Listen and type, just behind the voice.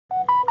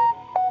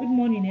Good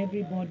morning,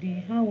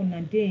 everybody. How on a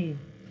day?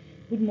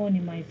 Good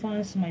morning, my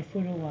fans, my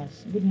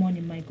followers. Good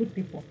morning, my good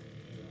people.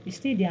 We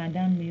stay there,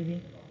 Adam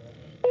Mary.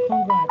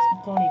 Congrats,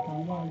 colleague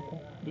and one.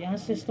 The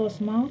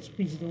ancestors'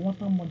 mouthpiece, the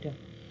water model.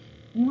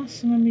 Once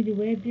the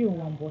way be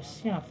one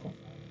boss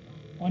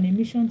on a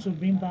mission to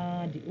bring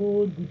back the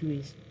old good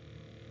ways.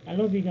 I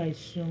love you guys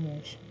so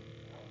much.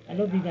 I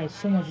love you guys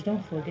so much.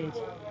 Don't forget.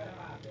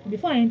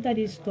 Before I enter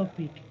this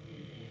topic,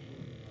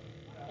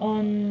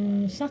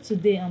 on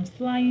Saturday I'm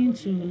flying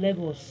to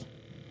Lagos.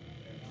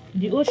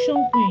 The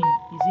Ocean Queen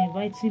is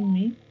inviting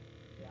me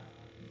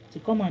to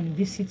come and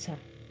visit her.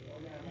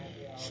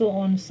 So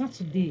on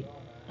Saturday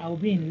I will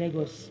be in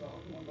Lagos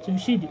to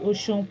visit the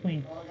Ocean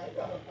Queen.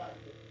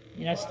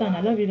 You understand?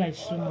 I love you guys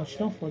so much.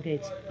 Don't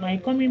forget. My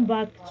coming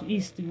back to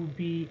East will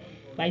be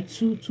by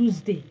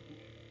Tuesday.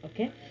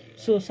 Okay?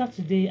 So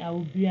Saturday I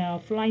will be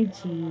flying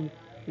to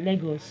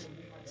Lagos.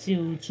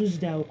 Till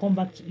Tuesday I will come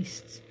back to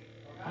East.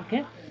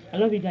 Okay? I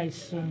love you guys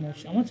so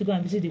much. I want to go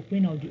and visit the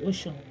Queen of the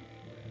Ocean.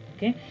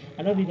 Okay?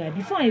 I love you guys.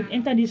 Before I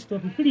enter this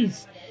topic,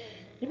 please,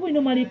 people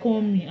normally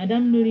call me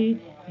Adam Mary,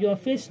 your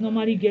face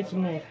normally gets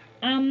love.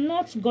 I'm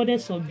not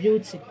goddess of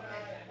beauty.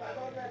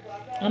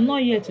 I'm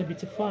not here to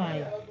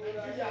beautify.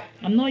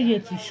 I'm not here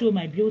to show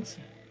my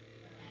beauty.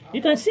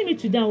 You can see me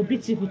today, I'll be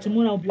beautiful.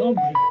 Tomorrow I'll be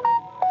ugly.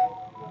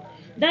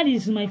 That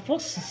is my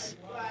forces.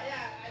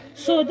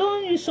 So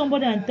don't use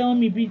somebody and tell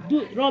me,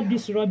 rub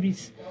this, rub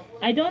this.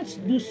 I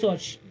don't do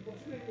such.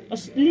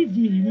 Just leave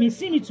me. You may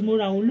see me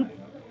tomorrow, I will look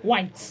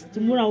white.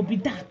 Tomorrow I will be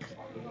dark.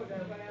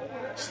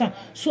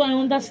 So I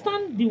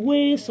understand the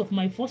ways of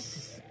my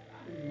forces.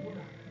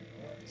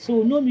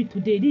 So know me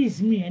today. This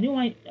is me. I know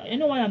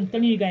why I'm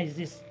telling you guys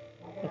this.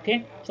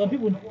 Okay? Some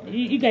people,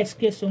 you guys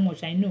care so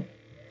much. I know.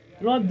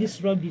 Rub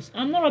this, rub this.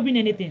 I'm not rubbing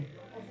anything.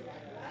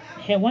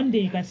 Hey, one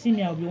day you can see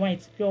me, I'll be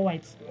white, pure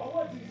white.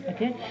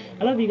 Okay?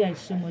 I love you guys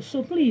so much.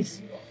 So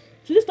please,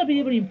 today's topic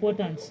is very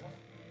important.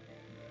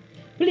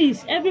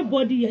 Please,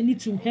 everybody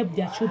needs to help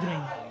their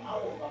children.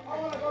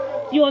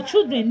 Your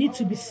children need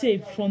to be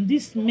saved from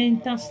this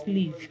mental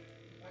slave.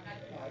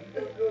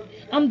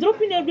 I'm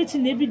dropping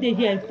everything every day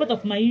here. It's part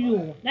of my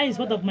iyiuwa. That is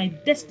part of my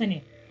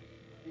destiny.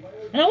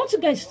 And I want you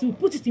guys to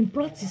put it in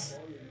practice.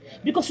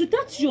 Because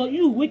without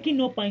you waking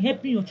up and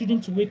helping your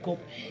children to wake up,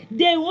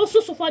 they will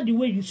also suffer the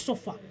way you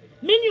suffer.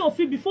 Many of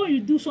you, before you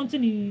do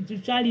something in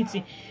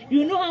spirituality,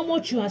 you know how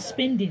much you are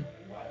spending.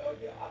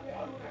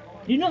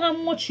 You know how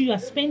much you are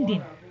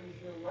spending.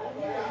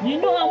 You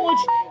know how much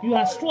you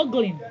are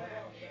struggling.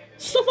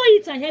 Suffer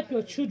it and help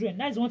your children.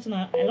 That is one thing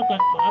I look at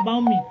about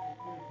me.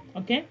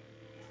 Okay?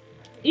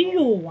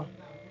 Iyiuwa.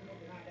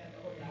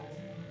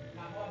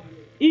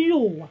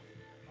 Iyiuwa.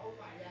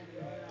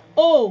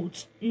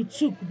 Oath you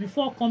took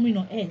before coming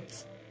on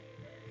earth.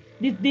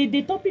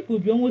 The topic will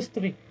be almost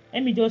 3.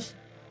 Let me just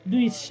do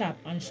it sharp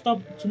and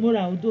stop. Tomorrow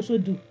I will also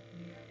do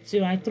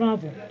till I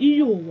travel.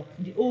 Iyiuwa,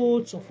 the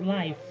oaths of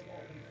life.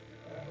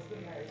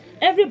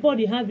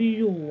 Everybody have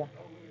iyiuwa.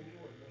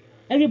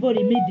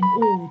 Everybody made an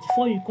oath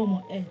before you come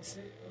on earth.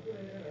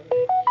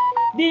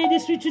 The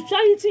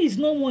spirituality is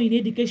no more in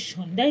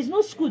education. There is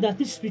no school that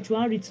teaches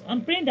spirituality.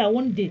 I'm praying that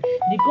one day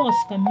the gods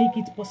can make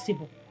it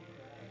possible.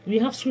 We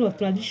have school of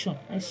tradition,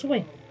 I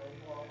swear.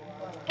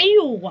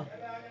 Iyiuwa.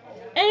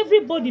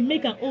 Everybody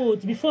make an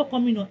oath before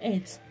coming on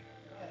earth.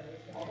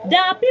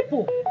 There are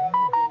people,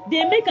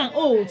 they make an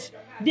oath.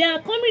 They are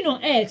coming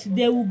on earth,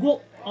 they will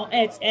go on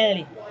earth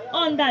early.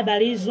 Under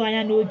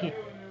iyiuwa noge.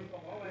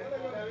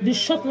 The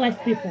short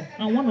life people,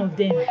 I'm one of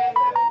them.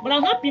 But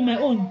I'm happy my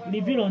own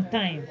reveal on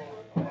time.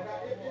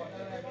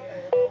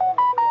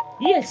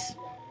 Yes,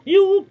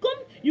 you will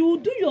come, you will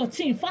do your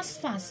thing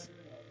fast.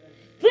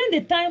 When the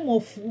time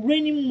of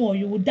raining more,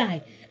 you will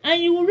die.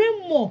 And you will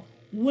reign more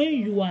when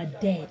you are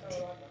dead.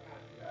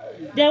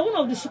 They are one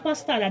of the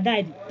superstars that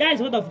died. That is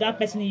one of that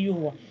person in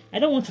you. I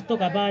don't want to talk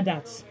about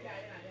that.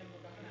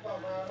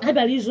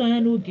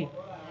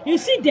 You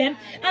see them,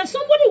 and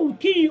somebody will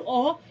kill you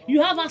or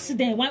you have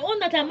accident. My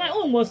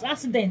own was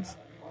accident.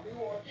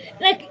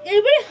 Like a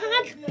very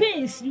hard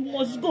pains you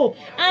must go.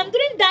 And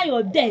during that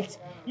your death,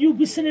 you'll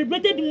be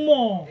celebrated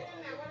more.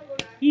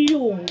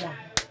 Iyiuwa.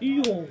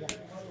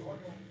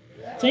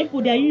 So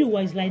people their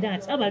iyiuwa is like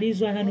that.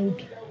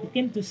 You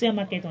came to sell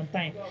market on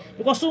time.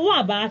 Because so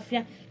what about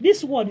Afia?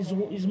 This word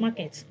is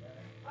market.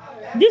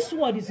 This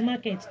word is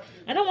market.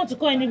 I don't want to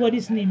call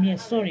anybody's name here.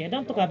 Sorry, I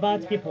don't talk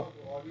about people.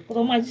 I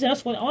don't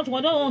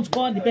want to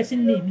call the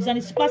person's name. He's an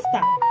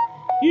superstar.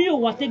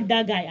 Iyiuwa take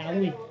that guy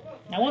away.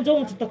 I don't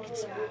want to talk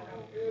it.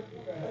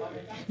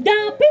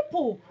 There are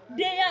people,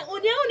 they are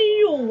on their own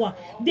iyiuwa.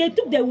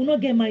 They will not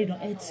get married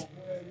on earth.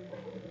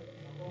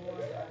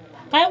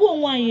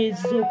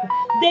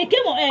 They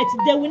came on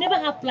earth, they will never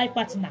have life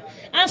partner.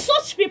 And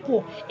such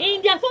people,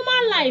 in their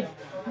former life,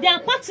 their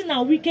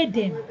partner wicked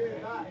them.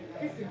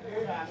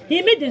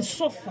 He made them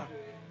suffer.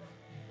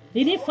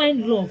 They didn't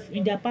find love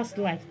in their past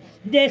life.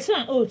 They say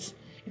an oath,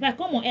 if I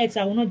come on earth,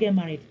 I will not get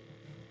married.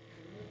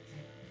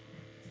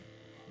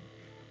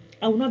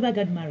 I will never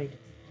get married.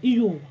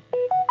 Iyiuwa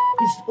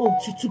is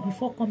oath you took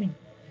before coming.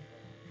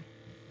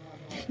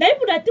 The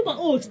people that took an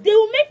oath, they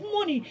will make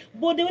money,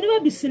 but they will never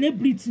be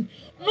celebrity.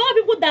 Not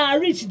people that are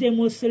rich, they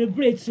must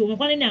celebrate. So,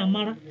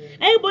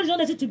 everybody's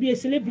wanted to be a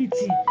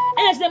celebrity.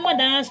 And as the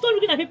mother, stop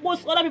looking at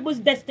other people's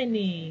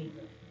destiny.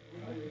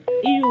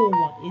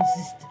 Iyiuwa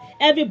exists.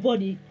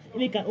 Everybody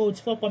make an oath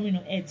for coming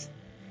on earth.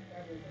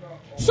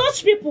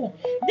 Such people,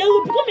 they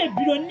will become a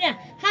billionaire,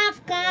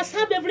 have cars,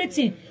 have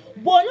everything,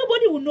 but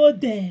nobody will know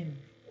them.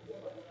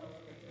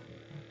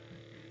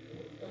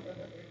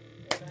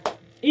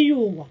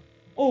 Iyiuwa,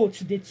 oath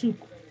they took.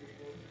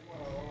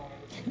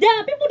 There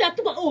are people that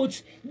took an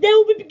oath, they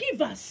will be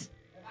givers.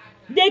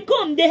 They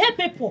come, they help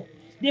people.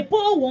 They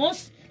poor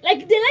ones,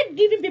 like they like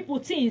giving people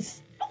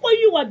things. Look what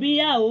you are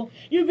being,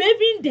 you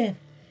giving them.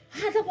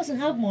 How that person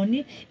have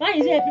money? Why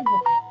is it helping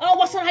people? Oh,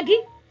 what's that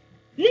again?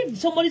 Leave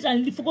somebody's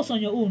and focus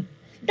on your own.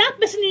 That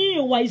person in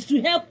your way is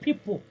to help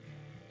people.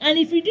 And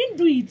if you didn't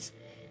do it,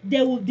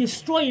 they will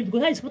destroy him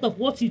because that is part of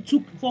what he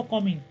took before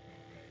coming.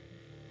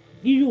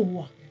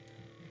 Iyiuwa.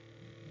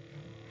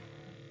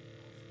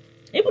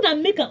 People that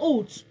make an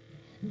oath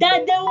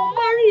that they will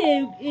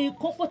marry a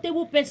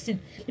comfortable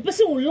person. The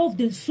person will love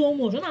them so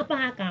much.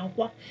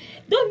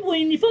 Don't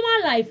in the former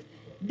life,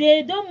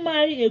 they don't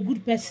marry a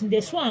good person.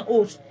 They swear an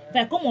oath. If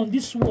I come on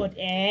this world,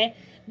 the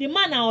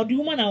man or the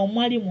woman I will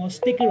marry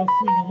must take care of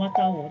me no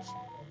matter what.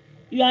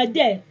 You are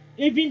there,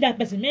 even that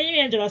person. You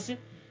can't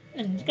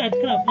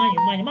take care of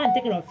man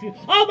take care of you.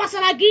 Oh, what's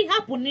that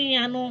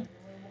happening?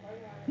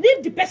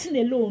 Leave the person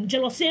alone.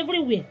 Jealousy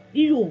everywhere.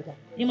 Iyiuwa.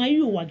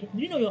 Do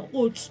you know your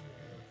oath?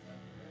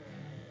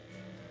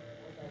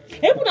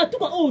 People that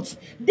took an oath,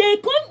 they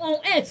come on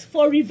earth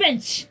for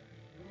revenge.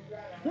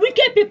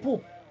 Wicked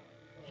people.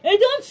 They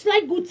don't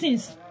like good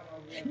things.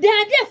 They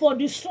are there for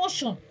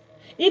destruction.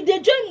 If they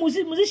join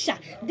musician,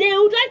 they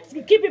would like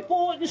to kill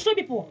people, destroy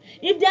people.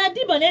 If they are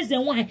Dibanese,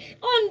 then why?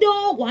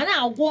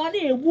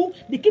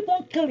 They keep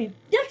on killing.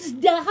 That is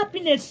their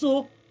happiness,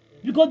 so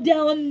because they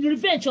are on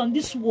revenge on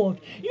this world.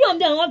 You and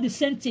them have the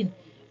same thing.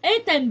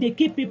 Anytime they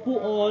kill people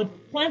or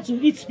plan to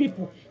eat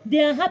people,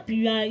 they are happy.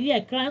 You are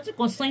here trying to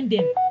consign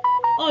them.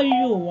 Oh,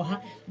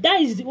 Iyiuwa. That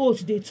is the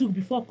oath they took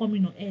before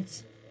coming on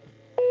earth.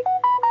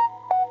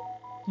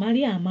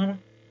 Maria Amara.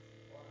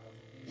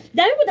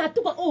 The people that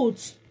took an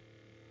oath,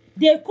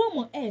 they come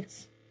on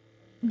earth,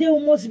 they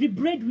must be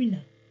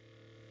breadwinner.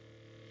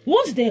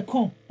 Once they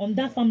come on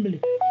that family,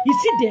 you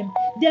see them,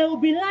 there will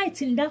be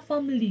light in that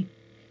family.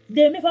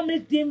 They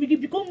will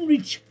become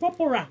rich,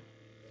 proper.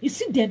 You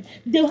see them,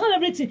 they will have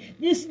everything.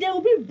 They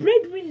will be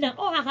breadwinner.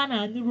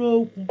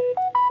 Oh,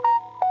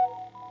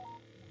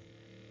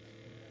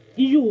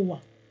 Iyiuwa.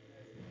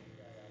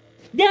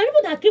 There are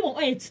people that came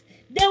on earth,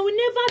 they will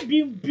never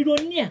be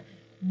billionaire,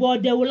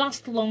 but they will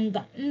last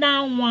longer.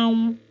 Now,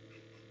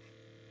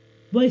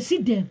 but you see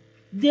them,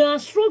 they are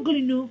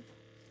struggling,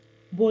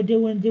 but they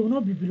will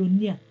not be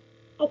billionaire.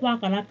 But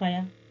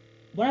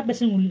that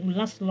person will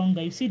last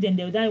longer. You see them,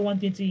 they will die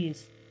 120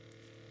 years.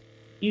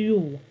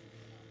 Iyiuwa.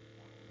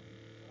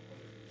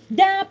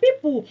 There are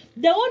people,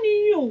 they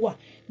only Iyiuwa.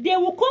 They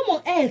will come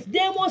on earth,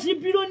 they must be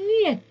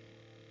billionaire.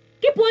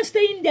 Keep on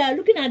staying there,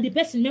 looking at the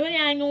person. Keep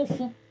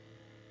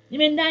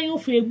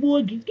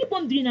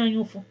on doing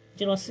that.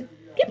 Jealousy.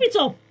 Keep it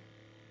up.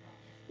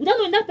 Without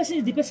knowing that person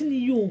is the person in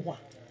you.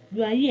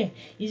 You are here.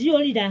 Is you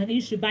only that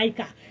used to buy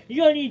car?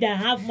 You only that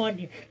have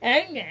money?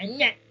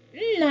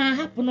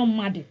 Happen on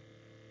money.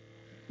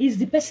 Is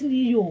the person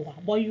in you,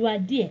 but you are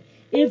there.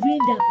 Every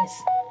that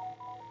person.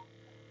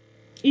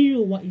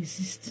 Iyiuwa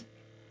exists.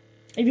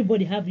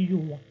 Everybody have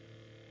Iyiuwa.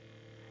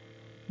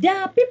 There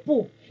are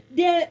people.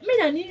 They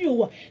men and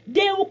Iyiuwa.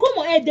 They will come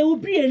on earth. They will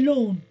be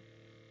alone.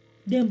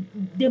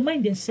 They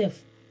mind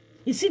themselves.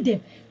 You see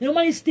them. They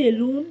normally stay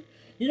alone.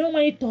 They don't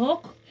normally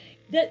talk.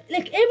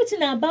 Like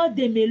everything about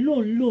them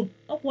alone.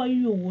 That's why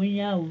you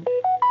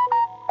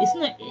it's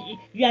not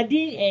you are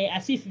doing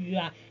as if you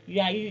are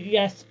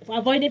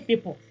avoiding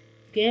people.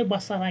 Okay,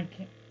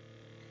 basaranki.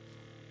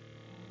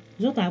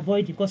 Not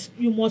avoid because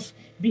you must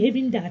behave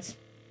in that.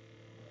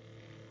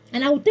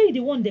 And I will tell you the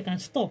one they can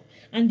stop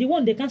and the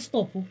one they can't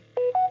stop.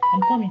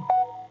 I'm coming.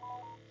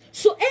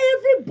 So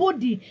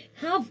everybody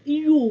have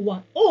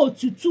Iyiuwa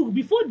to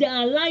before they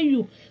allow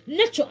you.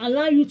 Nature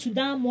allow you to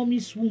that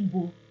mommy's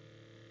womb.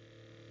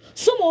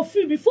 Some of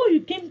you, before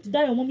you came to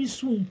that your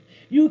mommy's womb,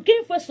 you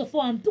came first of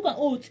all and took an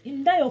oath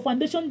in that your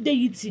foundation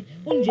deity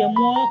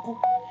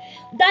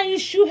that it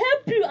should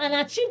help you and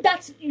achieve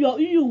that your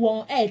Iyiuwa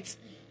on earth.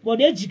 But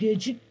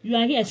you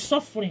are here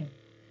suffering.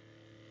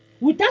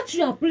 Without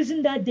you are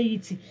praising that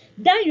deity,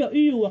 then your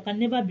Iyiuwa can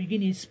never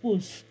begin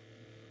exposed.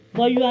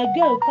 But you are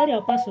girl, carry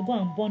your pastor, go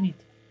and burn it.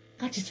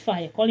 Catch its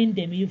fire, calling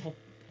them evil.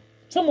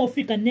 Some of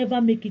you can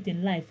never make it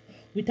in life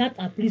without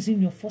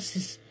pleasing your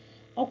forces.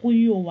 Not that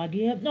Iyiuwa,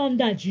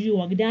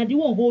 they are the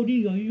one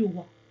holding your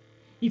Iyiuwa.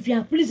 If you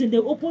are pleasing, they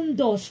open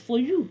doors for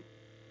you.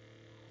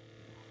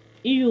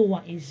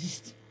 Iyiuwa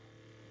exists.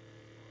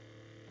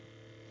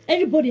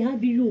 Everybody have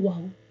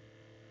Iyiuwa.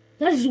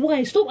 That is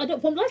why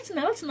from last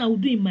thing I will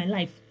do in my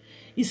life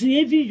is to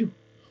envy you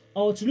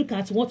or to look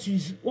at what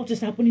is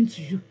happening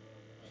to you.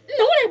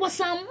 No, what I was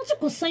what to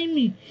consign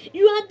me?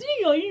 You are doing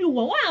your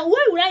iyiuwa.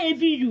 Why would I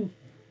envy you?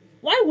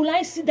 Why would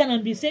I sit down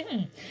and be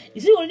saying,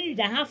 is it only you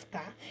that have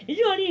car? Is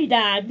it only you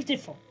that are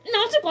beautiful?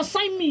 Now to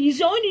consign me is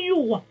your only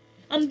iyiuwa.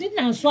 I'm doing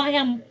that, so I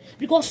am,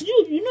 because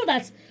you know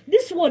that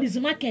this world is a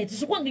market.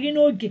 So one day you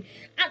know, okay,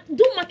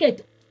 do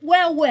market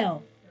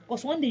well,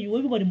 because one day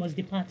everybody must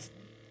depart.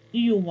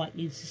 Iyiuwa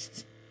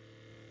exists.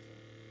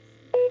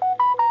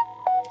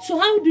 So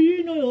how do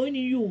you know your own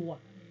iyiuwa?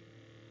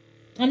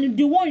 And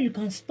the one you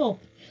can stop,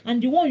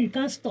 and the one you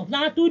can't stop.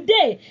 Now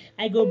today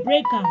I go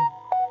break them.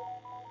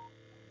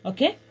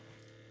 Okay?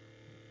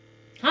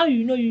 How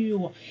you know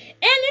you are?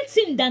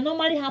 Anything that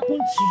normally happens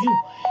to you,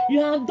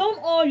 you have done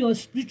all your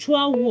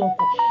spiritual work,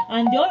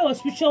 and all your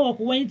spiritual work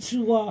went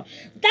to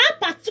that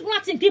particular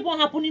thing keep on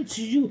happening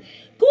to you.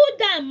 Cool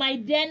down, my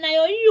dear.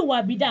 Now you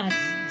will be that.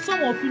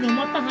 Some of you, no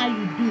matter how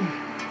you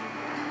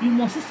do, you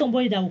must see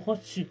somebody that will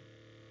hurt you.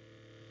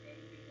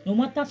 No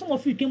matter, some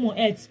of you came on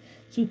earth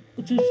to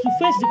face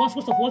the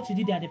consequence of what you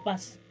did at the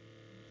past.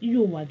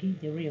 You will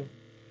give the real.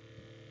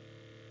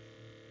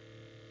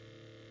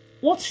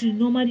 What you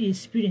normally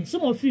experience.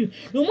 Some of you,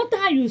 no matter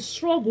how you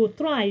struggle,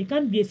 try, you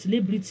can't be a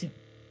celebrity.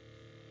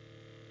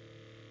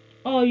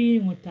 Oh,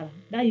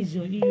 that is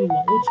your iyiuwa,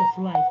 out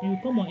of life. You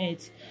will come on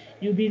earth,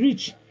 you'll be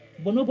rich,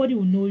 but nobody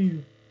will know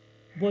you.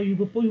 But you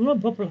will not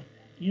be popular,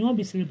 you will not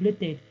be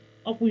celebrated.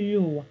 Up with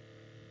iyiuwa.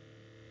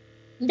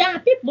 There are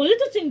people,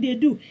 little thing they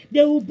do,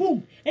 they will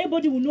boom.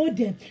 Everybody will know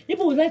them.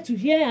 People would like to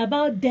hear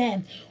about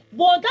them.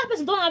 But that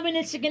person don't have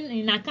any chicken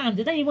in account.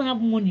 They don't even have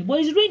money.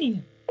 But it's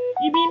raining.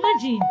 You be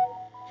imagine.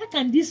 How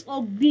can this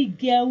ugly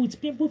girl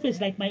with pimple face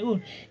like my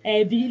own,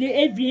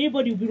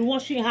 everybody will be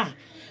watching her?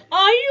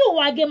 Oh, you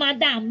wage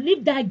madam,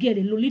 leave that girl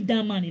alone, leave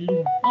that man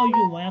alone. Oh,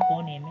 you wage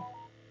on him.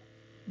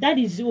 That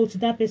is what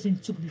that person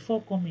took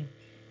before coming.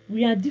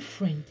 We are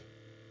different.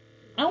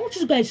 I want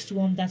you guys to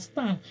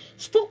understand.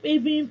 Stop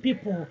envying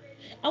people.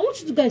 I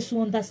want you guys to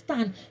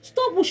understand.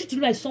 Stop wishing to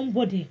do like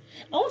somebody.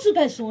 I want you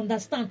guys to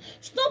understand.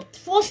 Stop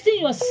forcing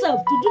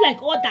yourself to do like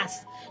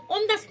others.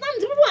 Understand,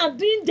 people are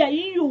doing their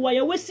iyiuwa while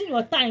you're wasting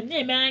your time.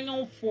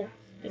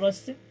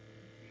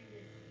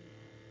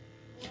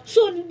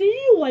 So the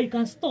iyiuwa you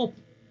can stop.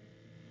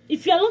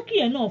 If you are lucky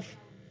enough.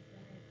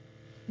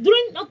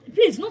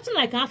 Please, nothing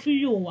like half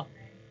iyiuwa.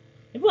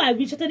 People are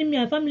telling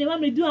me,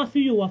 family do half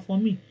iyiuwa for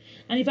me.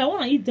 And if I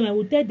want to eat them, I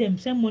will tell them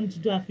send money to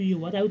do half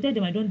iyiuwa. I will tell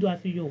them I don't do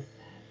half iyiuwa.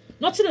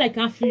 Nothing like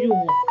half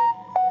iyiuwa.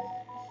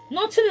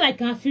 Nothing like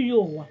half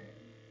iyiuwa.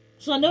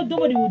 So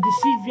nobody will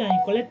deceive you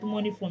and collect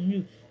money from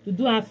you to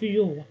do half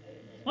iyiuwa.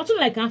 Nothing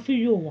like half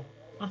iyiuwa.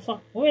 Afa,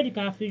 already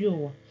half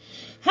iyiuwa.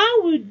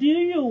 How will the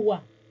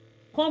iyiuwa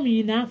come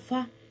in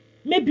afa?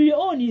 Maybe your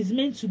own is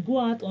meant to go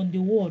out on the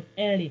world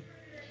early,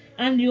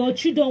 and your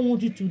children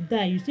want you to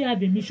die. You still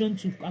have a mission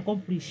to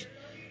accomplish.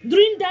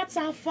 During that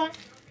alpha,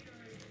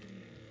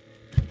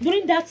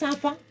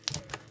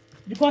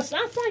 because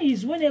alpha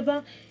is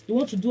whenever you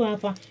want to do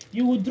alpha,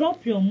 you will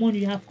drop your money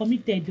you have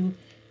committed. Though,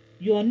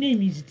 your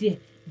name is there.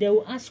 They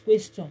will ask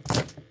questions.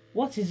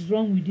 What is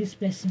wrong with this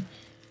person?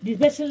 The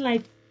person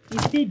like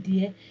is stay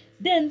there.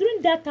 Then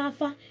during that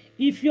alpha,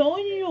 if your own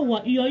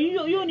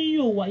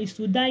iyiuwa is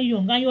to die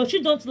young and your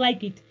children don't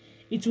like it,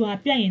 it will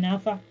appear in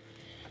alpha.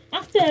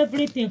 After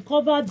everything,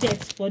 cover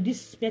debt for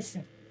this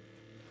person.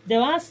 They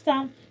will ask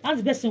the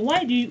person,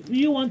 why do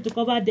you want to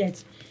cover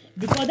debt?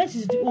 Because that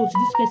is the oath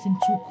this person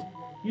took.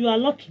 You are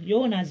lucky,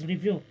 your own has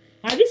revealed.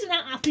 And this is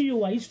how after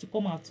you used to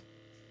come out.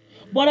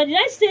 But did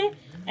I say,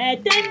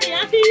 tell me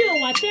after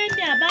you, tell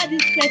me about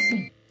this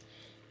person.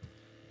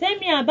 Tell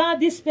me about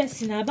this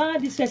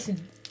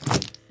person.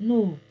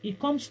 No, it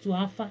comes to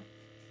alpha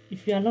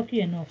if you are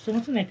lucky enough. So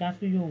nothing like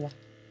after you.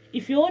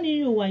 If your own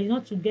iyiuwa is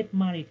not to get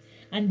married,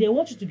 and they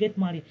want you to get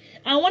married,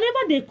 and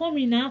whenever they come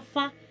in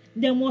alpha,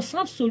 they must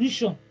have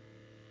solution.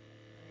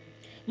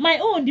 My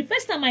own, the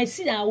first time I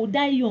see that I will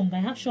die young, I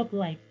have short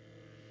life.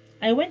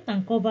 I went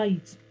and covered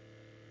it.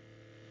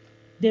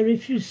 They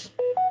refused.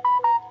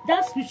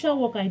 That spiritual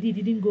work I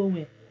didn't go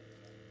well.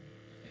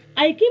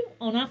 I keep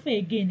on alpha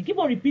again, keep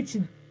on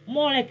repeating.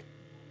 More like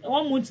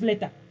 1 month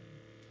later,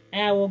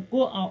 I will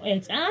go out.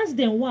 I asked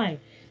them why.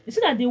 They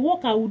said that the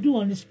work I will do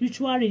on the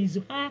spiritual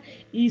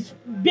is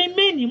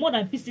many more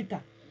than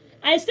physical.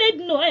 I said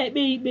no,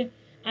 baby.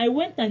 I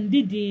went and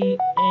did the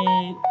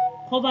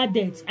cover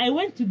dates. I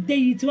went to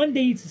deity, one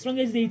deity,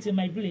 strongest deity in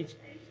my village,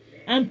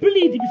 and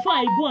plead before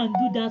I go and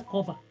do that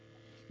cover.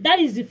 That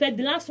is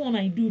the last one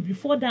I do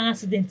before that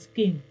accident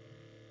came.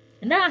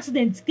 And that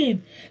accident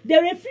came. They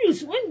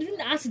refused. When during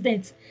the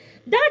accident,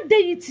 that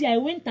deity I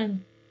went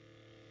and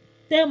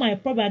tell my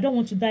problem I don't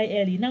want to die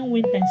early. Now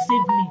went and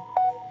saved me.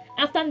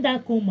 After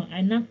that coma,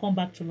 I now come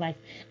back to life.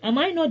 Am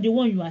I not the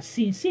one you are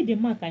seeing? See the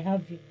mark I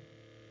have here.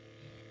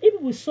 If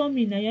people saw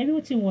me now,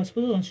 everything was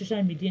posted on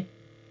social media.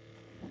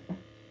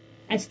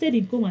 I stayed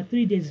in coma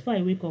 3 days before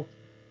I wake up.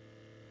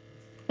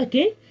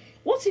 Okay?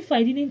 What if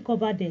I didn't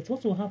cover that?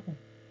 What will happen?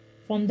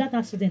 From that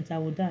accident, I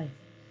will die.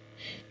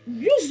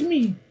 Use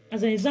me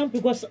as an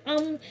example because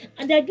and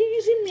they are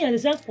using me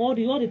as an example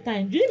all the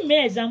time. Give me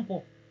an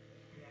example.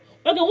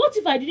 Okay, what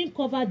if I didn't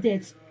cover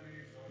that?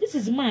 This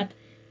is Mark.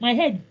 My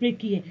head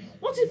break here.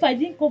 What if I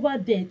didn't cover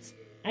that?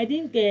 I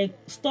didn't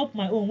stop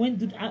my own when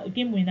dude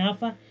came in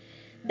Alpha.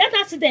 That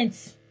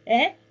accident,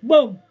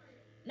 boom.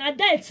 Now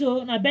that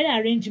so now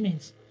better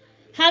arrangement.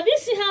 Have you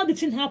seen how the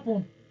thing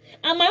happened?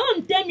 And my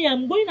own tell me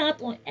I'm going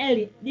out on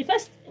early. The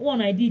first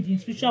one I did in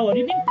spiritual world,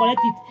 didn't collect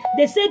it.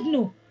 They said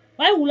no.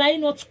 Why would I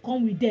not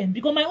come with them?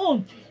 Because my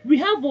own, we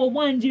have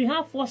we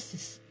have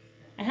forces.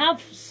 I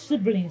have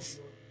siblings.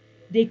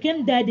 They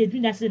came there, they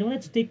doing that, they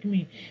wanted to take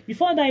me.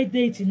 Before that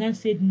day, Tina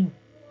said no.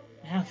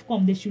 I have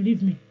come, they should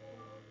leave me.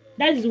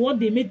 That is what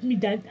they made me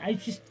that I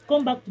should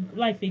come back to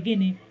life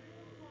again.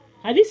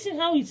 Have you seen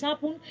how it's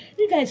happened?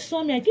 You guys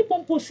saw me. I keep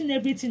on posting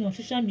everything on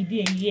social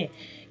media here.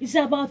 It's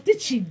about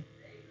teaching.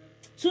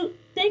 So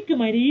thank you,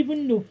 my dear.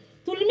 Even know.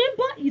 To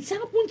remember, it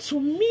happened to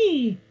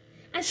me.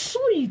 I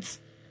saw it.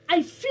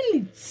 I feel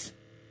it.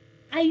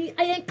 I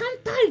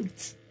encounter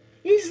it.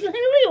 It's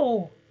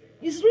real.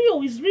 It's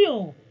real. It's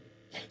real.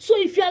 So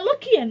if you are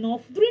lucky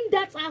enough, during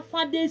that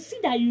Alpha, they see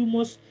that you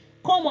must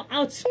come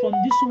out from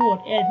this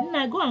world. And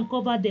now go and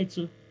cover that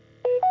too.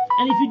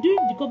 And if you do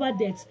the cover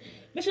that,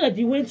 make sure that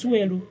you went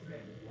well.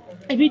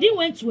 If you didn't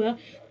went well,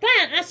 try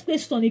and ask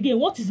question again.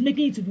 What is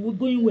making it to be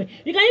going well?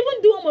 You can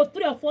even do almost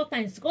 3 or 4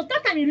 times. Because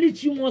that time you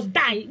reach, you must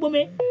die.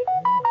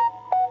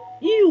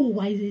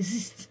 Iyiuwa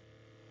exist.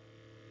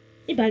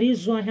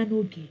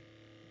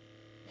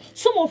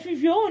 Some of you,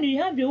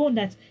 you have your own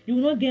that you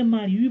will not get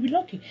married. You will be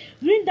lucky.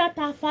 During that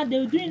Alpha, they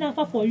will do an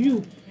Alpha for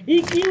you.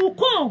 If he will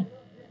come,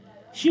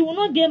 she will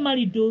not get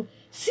married though.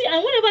 See,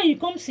 and whenever he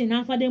comes in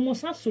Alpha, they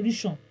must have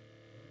solution.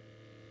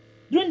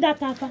 During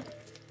that Alpha,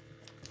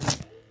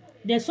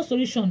 there's a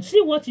solution. See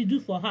what you do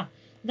for her,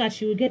 that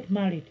she will get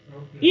married.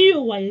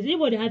 Iyiuwa is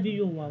everybody have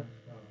iyiuwa.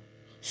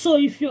 So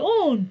if your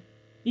own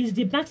is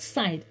the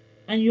backside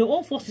and your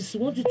own forces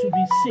want you to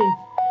be saved,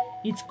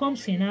 it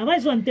comes in. Now,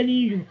 that's what I'm telling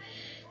you.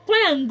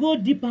 Try and go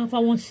deep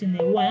Alpha once in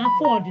a while.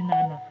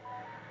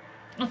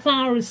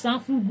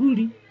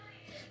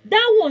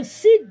 That one,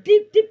 see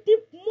deep,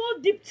 more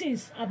deep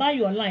things about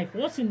your life.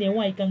 Once in a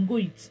while, you can go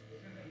it.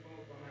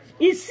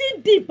 You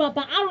see deep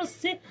about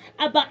say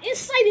about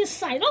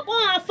inside. Not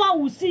all Alpha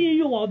will see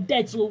you of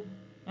death so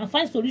and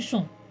find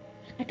solution.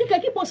 I think I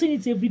keep on saying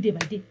it every day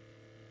by day.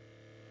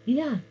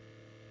 Yeah.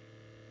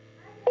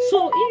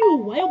 So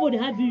iyiuwa, everybody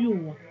have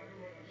iyiuwa.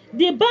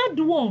 The bad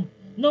one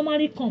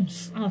normally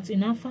comes out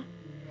in Alpha.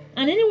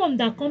 And anyone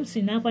that comes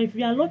in Alpha, if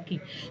you are lucky.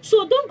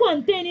 So don't go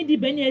and tell any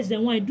DBNS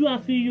than why do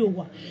have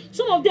iyiuwa.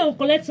 Some of them will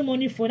collect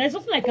money for that. It's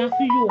not like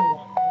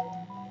iyiuwa.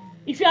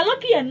 If you are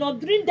lucky enough,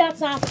 during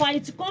that Alpha,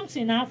 it comes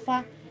in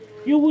Alpha,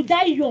 you will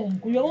die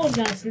young. Your own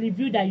has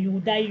revealed that you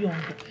will die young.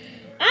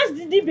 Ask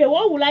the DB,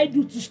 what will I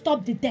do to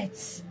stop the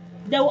deaths?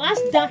 They will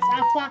ask that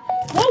Alpha,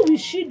 what will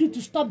she do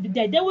to stop the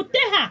death? They will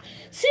tell her,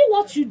 see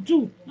what you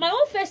do. My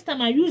own first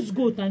time, I use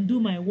goat and do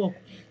my work.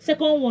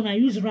 Second one, I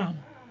use ram.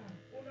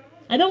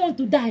 I don't want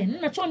to die.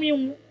 Let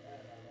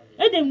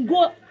them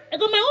go. I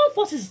got my own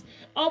forces.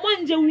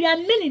 One day we are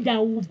many that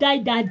will die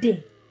that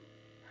day.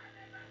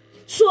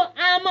 So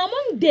I am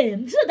among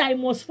them. They said I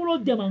must follow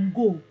them and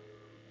go.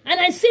 And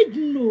I said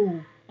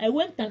no. I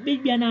went and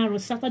made me an hour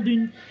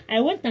Saturday.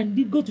 I went and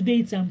did go to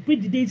deities and pray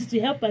the deity to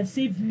help and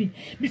save me.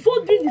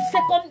 Before doing the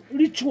second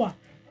ritual.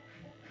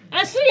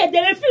 And so yeah,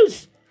 they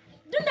refused.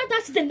 During that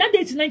accident, that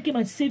deity came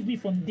and saved me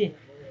from there.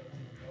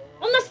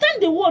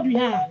 Understand the word we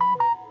have.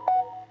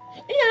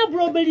 Yeah,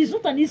 bro, but it's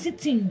not an easy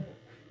thing.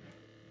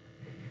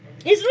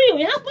 It's real.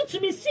 It happened to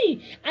me.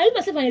 See, I use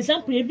myself an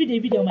example every day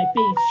video on my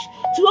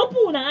page. To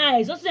open my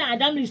eyes, not say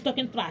Adam is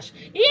talking trash.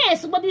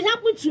 Yes, but it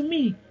happened to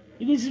me.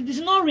 It's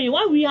not real.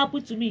 Why will it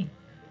happen to me?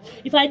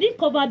 If I didn't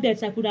cover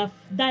that, I could have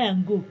died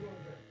and go.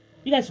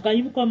 You guys can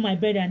even come my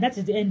bed and that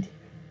is the end.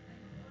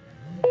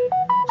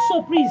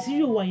 So please,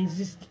 iyiuwa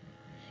exist.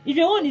 If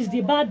your one is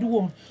the bad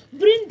one,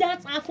 during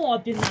that Alpha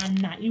of the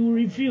Nana, it will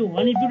reveal.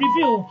 And if you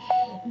reveal,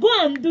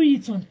 go and do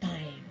it on time.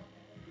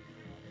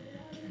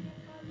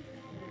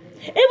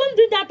 Even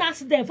during that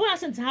accident, before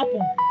accident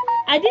happened,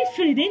 I didn't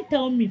feel it, they didn't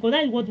tell me, because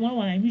that is what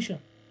one I mission.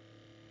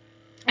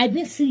 I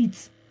didn't see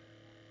it.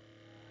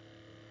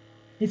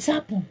 It's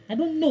happened. I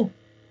don't know.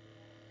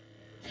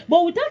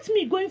 But without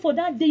me going for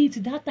that day to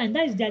that time,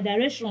 that is their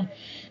direction,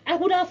 I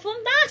would have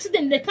found that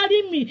accident. They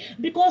carried me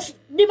because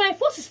my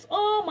forces,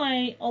 all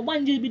my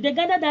Obanji, they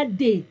gathered that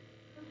day.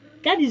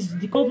 That is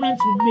the covenant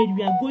we made.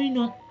 We are going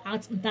on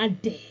out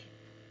that day.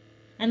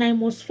 And I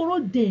must follow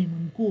them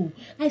and go.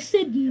 I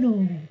said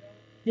no.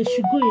 They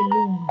should go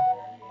alone.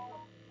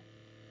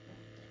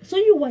 So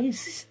you will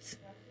insist.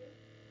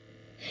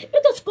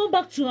 Let us come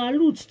back to our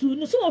roots too. You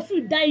know, some of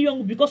you die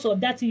young because of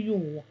that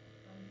iyiuwa.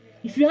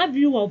 If you have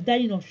iyiuwa of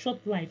dying of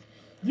short life,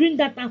 during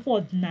that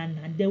effort,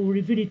 they will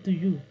reveal it to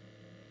you.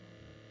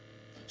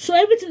 So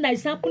everything that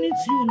is happening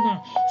to you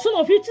now, some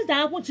of you things that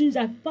happen to you is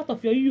a part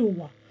of your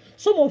iyiuwa.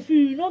 Some of you,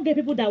 you don't get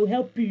people that will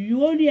help you.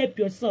 You only help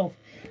yourself.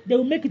 They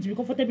will make it to be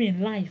comfortable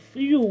in life.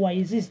 Iyiuwa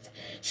exists.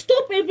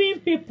 Stop envying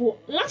people.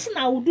 Last thing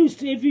I will do is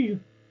to envy you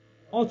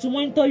or to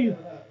monitor you.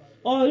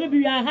 or maybe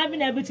you are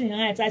having everything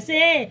right. I say,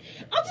 hey,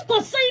 how to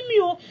consign me?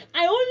 Oh,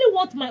 I only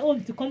want my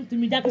own to come to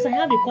me. That because I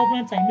have a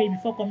covenant I made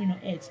before coming on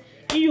earth.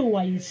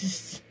 iyiuwa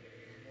exists.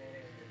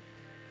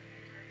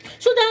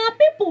 So there are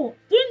people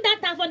during that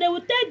time, for they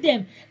will tell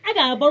them, I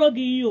gotta borrow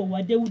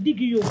iyiuwa. They will dig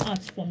you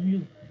out from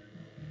you.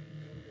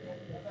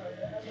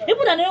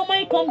 People that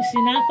normally comes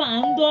in Alpha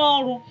and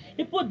Doro,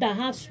 people that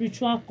have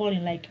spiritual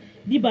calling like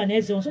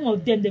Libanese, or some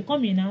of them they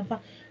come in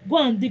Alpha, go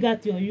and dig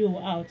out your you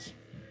out.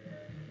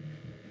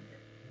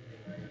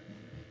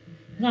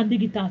 Go and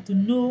dig it out to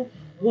know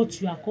what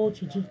you are called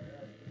to do.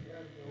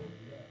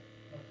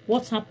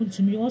 What happened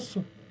to me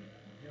also.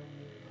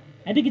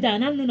 I dig it out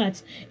and I know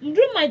that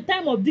during my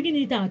time of digging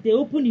it out, they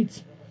open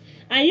it.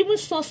 I even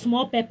saw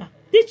small pepper.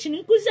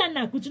 Teaching,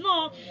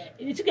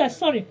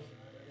 sorry.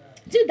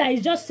 See that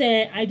is just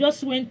I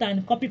just went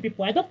and copy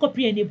people. I don't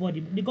copy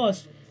anybody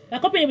because I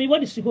copy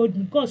anybody to hold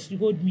me. God to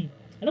hold me.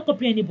 I don't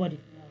copy anybody.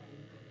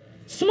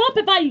 Small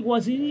paper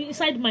was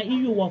inside my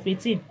iyiuwa of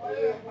 18.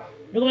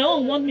 Because my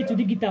own want me to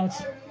dig it out.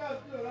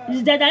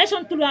 It's the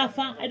direction to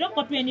Alpha. I don't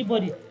copy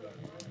anybody.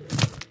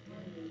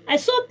 I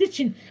saw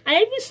teaching.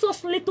 I even saw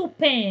little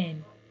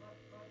pen.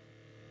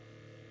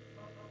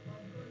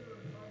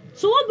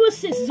 So all those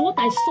things is what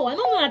I saw. I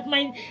don't know that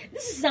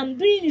this is I'm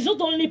doing is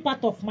not only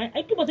part of my.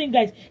 I keep on saying,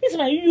 guys, this is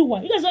my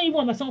iyiuwa. You guys don't even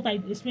understand what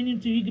I'm explaining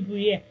to you people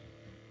here.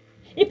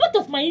 A part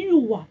of my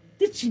iyiuwa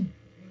teaching.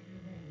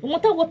 No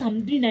matter what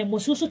I'm doing, I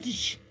must also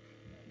teach.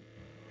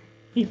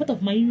 A part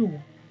of my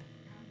iyiuwa.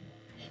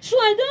 So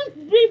I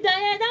don't believe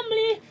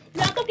that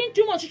you are talking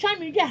too much social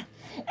media.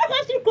 I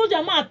can still close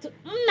your mouth.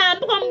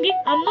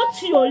 I'm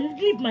not your.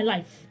 Live my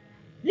life.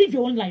 Live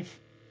your own life.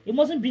 It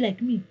mustn't be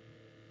like me.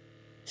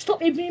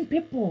 Stop envying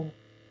people.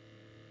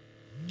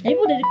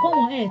 People that they come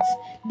on earth,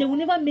 they will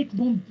never make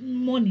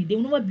money. They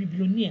will never be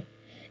billionaire.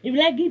 If you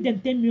like give them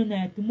 10 million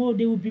naira tomorrow,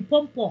 they will be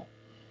poor.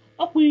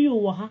 They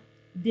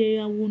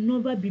will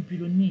never be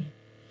billionaire.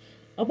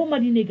 Not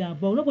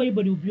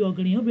everybody will be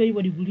ugly. Not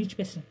everybody will be rich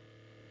person.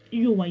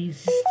 iyiuwa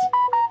exists.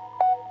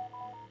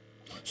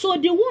 So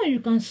the one you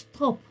can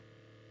stop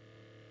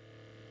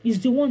is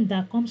the one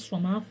that comes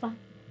from Alpha.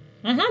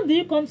 And how do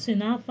you come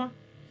in Alpha?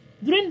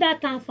 During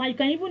that Alpha, you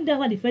can even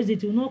die the first day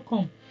it will not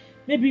come.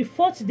 Maybe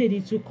fourth day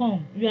it will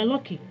come. You are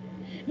lucky.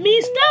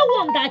 Means that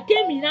one that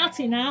came in out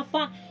in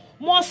Alpha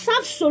must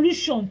have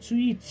solution to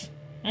it.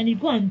 And you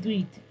go and do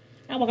it.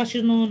 No,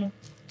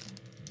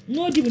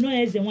 they will not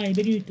ask them why they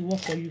beg you to work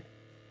for you.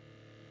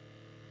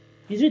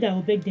 It's you that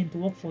will beg them to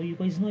work for you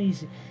because it's not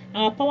easy.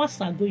 Our powers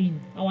are going,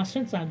 our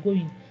strengths are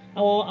going,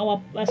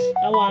 our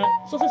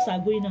sources are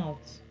going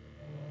out.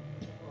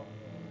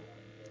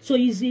 So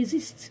it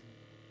exists.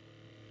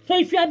 So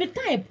if you are the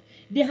type,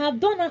 they have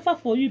done Alpha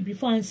for you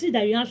before and see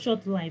that you have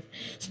short life.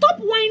 Stop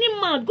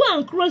whining mouth. Go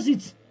and cross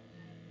it.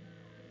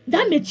 Go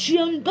and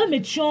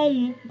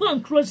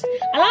cross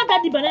it. Allow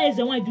that Dibana is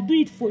the one to do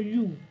it for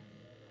you.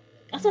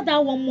 After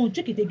that 1 month,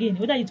 check it again,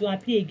 whether it will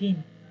appear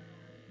again.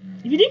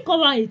 If you didn't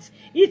cover it,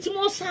 it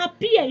must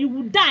appear. You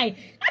will die.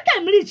 That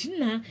time reach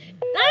now.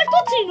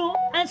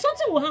 And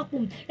something will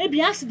happen.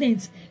 Maybe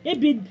accident,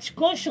 maybe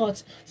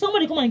gunshot.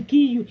 Somebody come and kill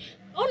you.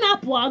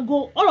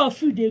 All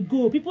of you they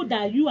go. People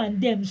that you and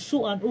them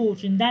so and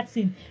old in that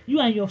thing. You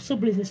and your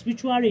siblings in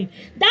spiritual reign.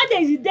 That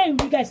day is the day you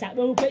guys are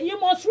okay. You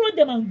must throw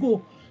them and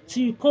go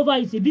to cover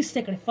it. A big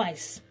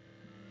sacrifice.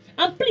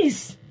 And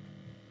please,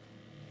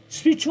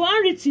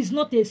 spirituality is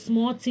not a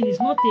small thing. It's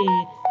not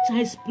a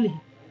child's play.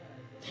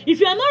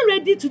 If you are not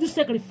ready to do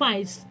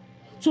sacrifice,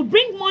 to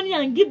bring money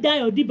and give that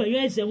your diba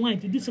your and wine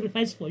to do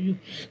sacrifice for you,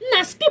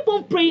 now keep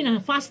on praying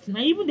and fasting.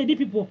 And even the day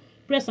people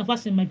press and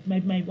fasting my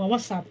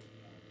WhatsApp.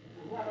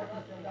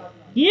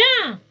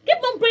 Yeah,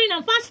 keep on praying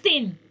and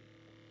fasting.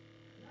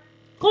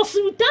 Because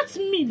that's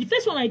me. The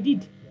first one I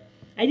did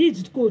it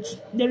with coach.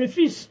 They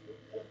refuse.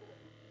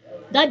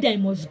 That day I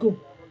must go.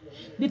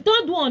 The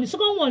third one, the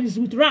second one is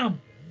with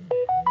Ram.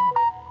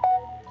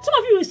 Some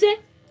of you will say,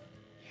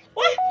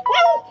 why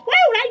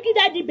would I give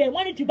that debate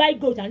money to buy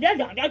goat and they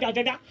went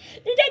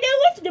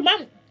to the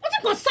man. What you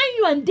consign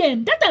you and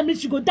them? That time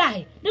means you go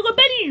die. They go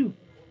bury you.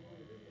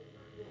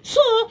 So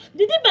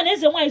the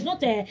Libanese one is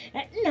not a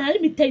now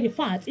let me tell you the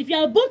fact. If you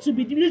are born to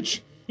be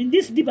rich in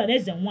this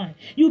Libanese one,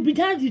 you'll be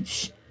that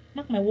rich.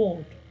 Mark my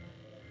word.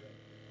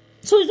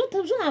 So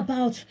it's not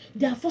about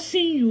they are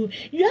forcing you.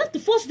 You have to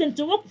force them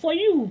to work for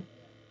you.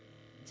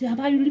 It's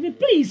about you living.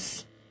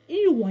 Please,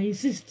 iyiuwa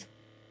exist.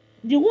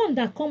 The one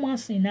that come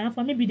out in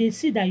Alpha, maybe they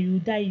see that you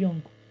die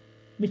young.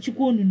 But you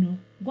go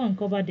and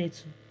cover that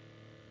too.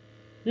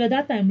 Because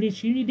that time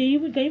rich, can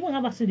even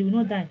have accident, they will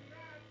not die.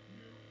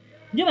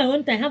 You know, my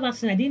one time have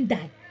accident, I didn't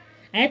die.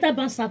 I had to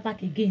bounce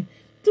back again.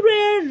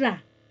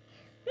 Trailer.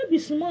 Maybe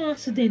small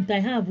accident I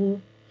have.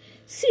 Oh.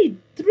 See,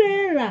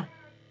 trailer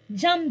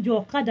jammed the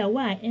Okada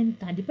where I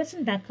entered. The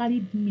person that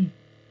carried me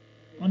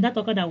on that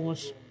Okada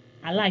was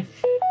alive.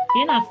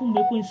 You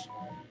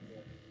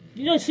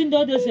know, seen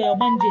all those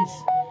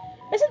bandages.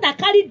 The person that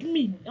carried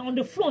me on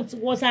the front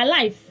was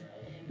alive.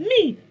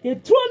 Me, they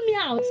throw me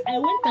out. I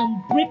went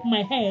and break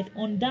my head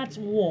on that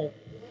wall.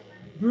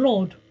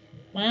 Blood.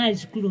 my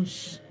eyes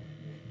closed.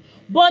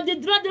 But the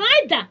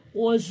rider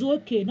was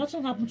okay.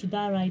 Nothing happened to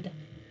that rider.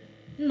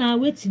 Now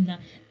waiting now.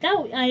 That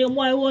I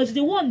was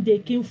the one they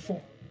came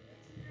for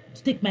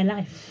to take my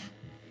life.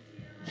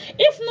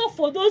 If not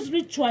for those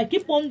rituals I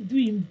keep on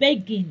doing,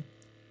 begging.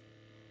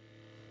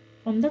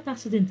 From that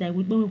accident I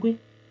would go.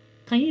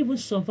 Can you even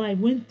survive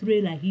when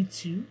trailer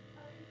hits you?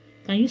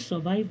 Can you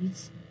survive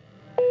it?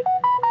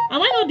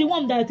 Am I not the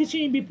one that is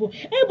teaching people?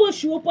 Hey,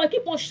 but you I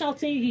keep on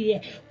shouting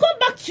here. Come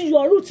back to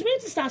your roots.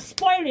 Things are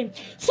spoiling.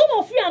 Some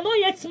of you are not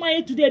yet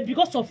married today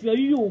because of your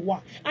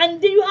iyiuwa.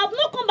 And you have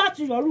not come back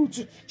to your roots.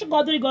 You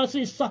come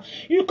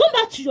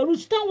back to your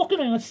roots. Start working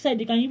on yourself.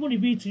 They can even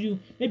reveal it to you.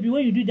 Maybe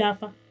when you do that,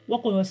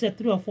 work on yourself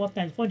 3 or 4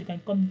 times before they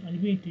can come and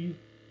reveal it to you.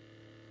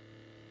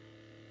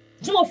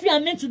 Some of you are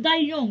meant to die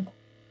young.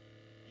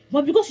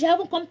 But because you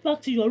haven't come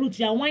back to your roots,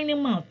 you are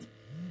whining mouth.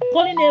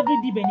 Calling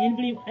every dib and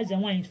every as a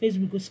wine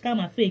Facebook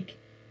scam and fake.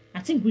 I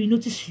think we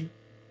notice you.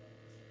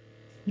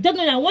 You don't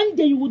know that one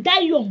day you will die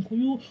young.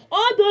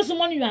 All those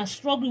money you are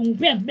struggling will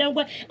be and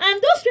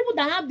those people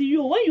that have the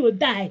you, when you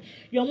die,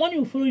 your money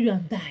will follow you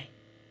and die.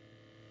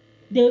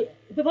 They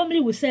probably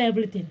will say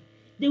everything.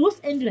 They will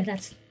end like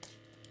that.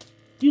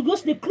 They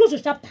close the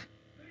chapter.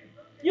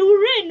 You will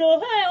reign,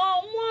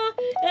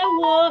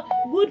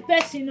 good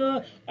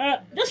person,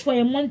 just for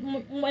a month,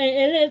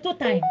 a little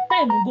time.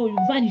 Time will go, you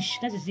vanish.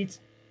 That is it.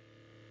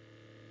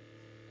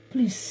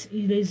 Please,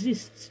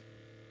 resist.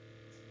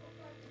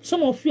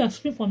 Some of you are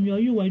speaking from your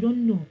you, I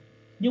don't know.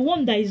 The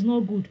one that is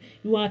not good,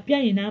 you are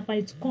appearing in Alpha,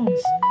 it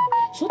comes.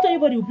 So not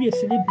everybody will be a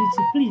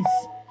celebrity,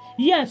 please.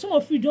 Yeah, some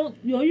of you don't,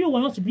 your you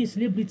will not to be a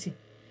celebrity.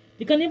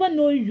 They can never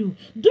know you.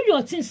 Do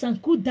your things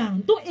and cool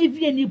down. Don't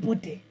envy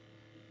anybody.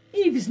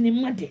 If it's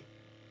nobody.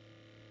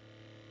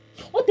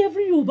 Not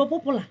every you will be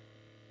popular.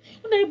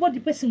 Not everybody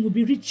person will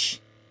be rich.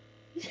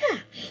 Yeah.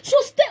 So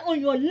stay on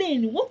your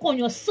lane. Work on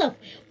yourself.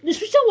 The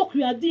spiritual work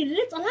you are doing,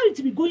 let's allow it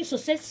to be going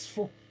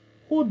successful.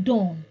 Hold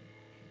on.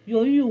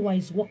 Your iyiuwa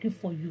is working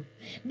for you.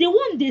 The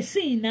one they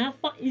say in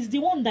Alpha is the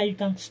one that you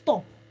can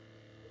stop.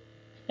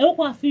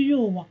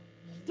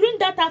 During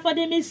that Alpha,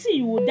 they may see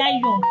you will die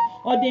young,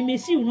 or they may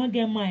see you will not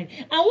get married.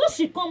 And once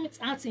you come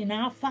out in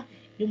Alpha,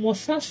 you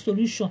must have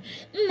solution.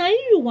 Now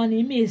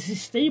iyiuwa may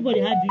exist. Everybody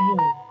have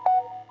iyiuwa.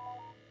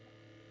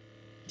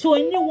 So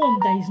anyone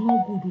that is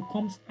not good who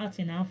comes out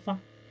in Alpha,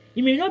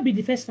 it may not be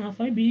the first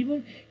Alpha, maybe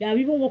even you have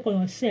even work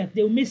on yourself.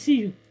 They will see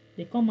you.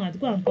 They come out,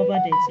 go and cover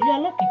that. You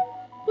are lucky.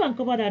 Go and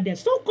cover that debt.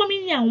 Stop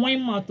coming here and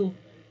whine mouth. Go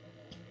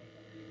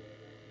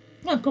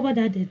and cover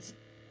that debt.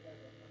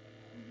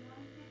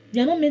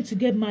 They are not meant to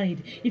get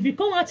married. If you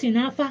come out in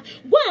Alpha,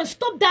 go and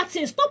stop that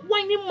thing. Stop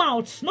whining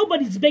mouths.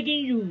 Nobody's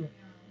begging you.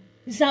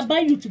 It's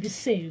about you to be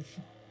saved.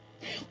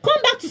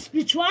 Come back to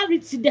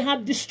spirituality. They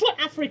have destroyed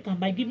Africa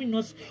by giving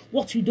us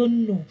what we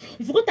don't know.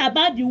 We forgot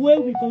about the way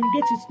we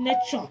congregate with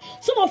nature.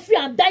 Some of you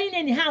are dying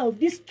anyhow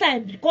this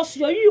time because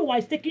your iyiuwa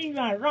is taking you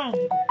around.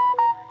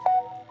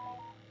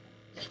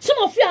 Some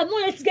of you are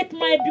not yet to get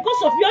married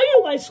because of your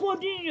iyiuwa is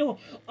holding you.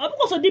 Or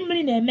because of the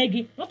money and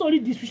Maggie. Not only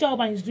the spiritual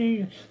one is doing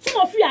you.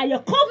 Some of you are your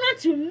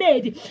covenant you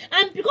made.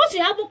 And because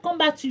you haven't come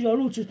back to your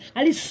roots,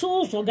 at least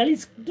souls or at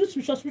least do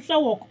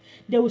spiritual work,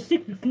 they will still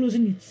be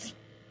closing it.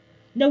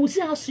 They will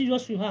see how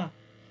serious you are.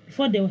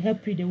 Before they will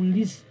help you, they will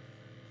listen.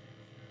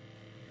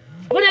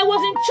 When I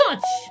was in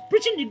church,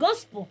 preaching the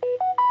gospel,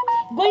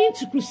 going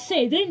to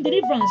crusade, doing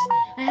deliverance,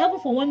 I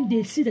haven't for one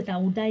day see that I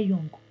will die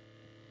young.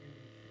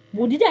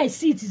 But did I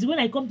see it is when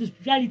I come to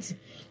spirituality.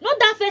 Not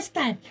that first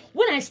time.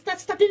 When I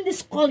starting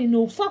this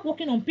calling, start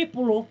working on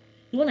people,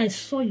 when I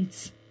saw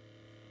it.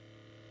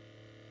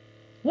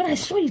 When I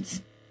saw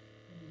it.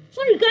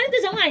 So you can't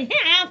say, hey,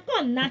 I have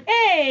come now.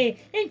 Hey,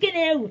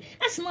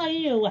 that's not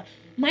you.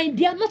 My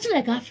dear, nothing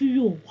like after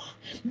you.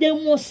 They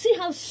must see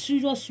how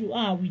serious you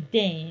are with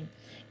them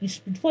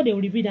before they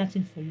will reveal that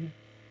thing for you.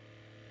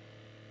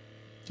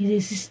 It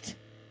exists.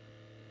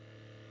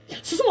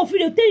 So some of you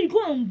they'll tell you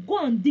go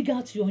and dig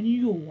out your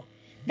iyiuwa.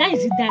 That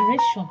is the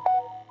direction.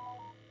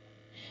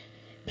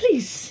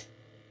 Please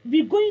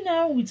be going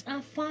out with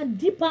Alpha,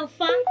 deep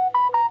Alpha.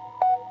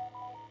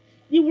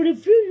 It will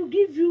reveal you,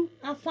 give you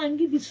Alpha and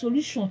give you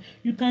solution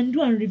you can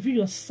do and reveal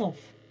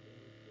yourself.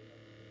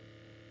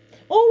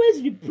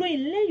 Always be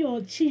praying. Let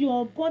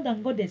your God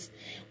and Goddess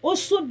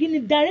also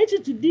give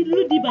direction to the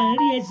deep and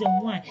reason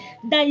why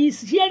that is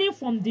hearing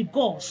from the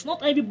gods.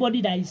 Not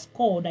everybody that is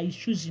called that is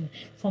choosing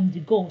from the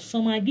gods.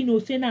 Some are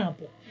say now,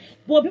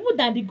 but people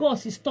that the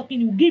gods is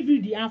talking will give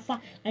you the Alpha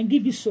and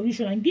give you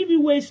solution and give you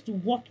ways to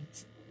work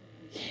it.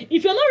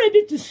 If you're not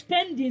ready to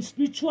spend in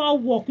spiritual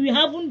work, you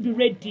haven't been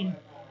ready.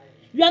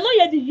 You are not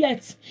ready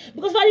yet.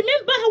 Because I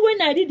remember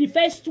when I did the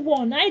first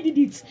one, I did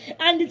it.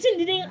 And the thing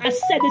didn't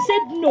accept. They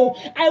said no.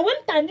 I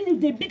went and did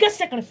the biggest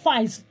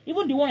sacrifice.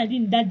 Even the one I did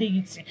in that day.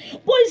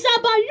 But it's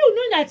about you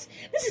knowing that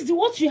this is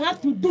what you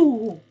have to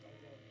do.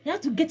 You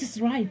have to get it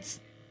right.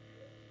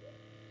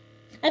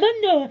 I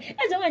don't know.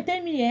 That's what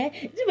tell me,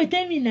 You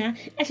tell me now.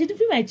 I should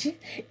do my chi.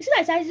 You see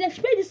that I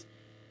should pay this.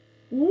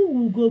 Who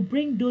will go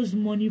bring those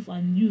money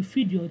and you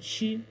feed your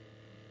chi?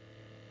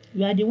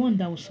 You are the one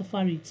that will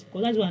suffer it.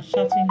 Because that's what I'm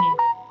shouting here.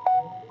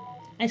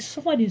 I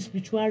suffered in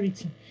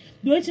spirituality.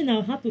 The only thing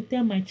I have to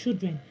tell my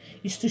children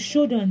is to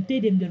show them and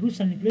tell them the rules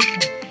and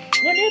regulations.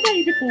 Whenever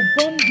you people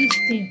burn this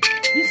thing,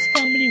 this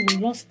family will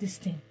lose this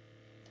thing.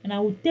 And I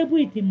will table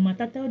it in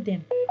matter, tell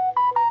them.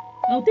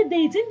 I will tell them,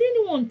 if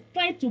anyone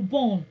try to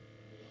burn,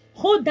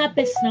 hold that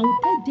person, I will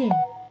tell them.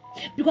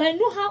 Because I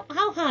know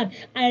how hard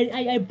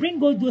I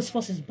bring all those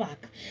forces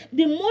back.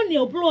 The money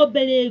of blow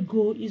belly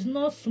go is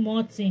not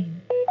small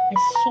thing. I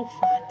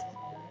suffered.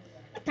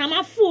 I'm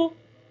a fool.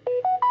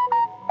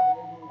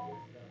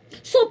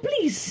 So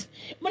please,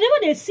 whenever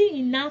they see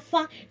in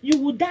Nafa, you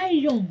will die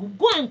young.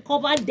 Go and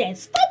cover that.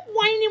 Stop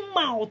whining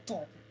mouth.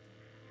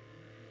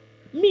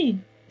 Me,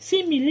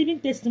 see me living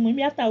testimony.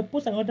 Me after I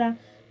post another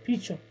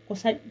picture.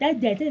 Because that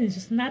day I tell you to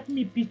snap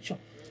me picture.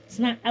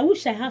 Snap. I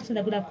wish I had something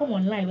that could have come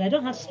online, but I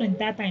don't have strength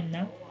that time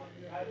now.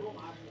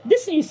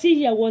 This thing you see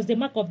here was the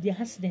mark of the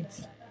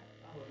accident.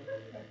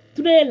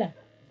 Trailer.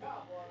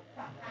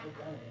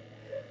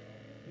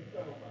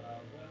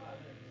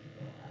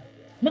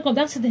 Mark of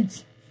the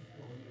accident.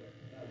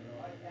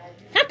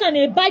 How can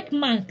a bike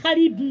man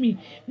carry me?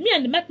 Me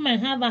and the bike man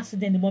have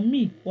accident, but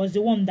me was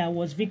the one that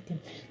was victim,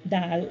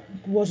 that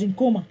was in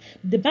coma.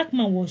 The bike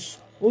man was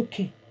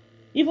okay.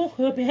 Even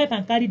help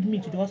and carried me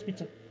to the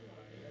hospital.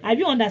 I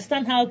don't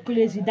understand how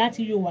crazy that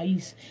iyiuwa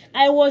is.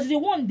 I was the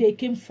one they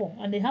came for,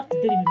 and they have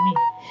to deal with me.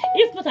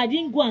 If not, I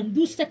didn't go and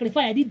do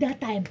sacrifice I did that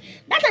time.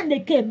 That time they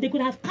came, they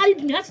could have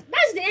carried me. That's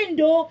the end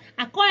though.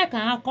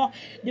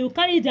 They will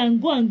carry it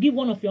and go and give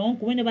one of your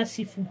uncle whenever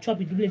seafood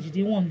chop in the village.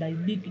 The one that is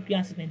big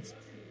accident.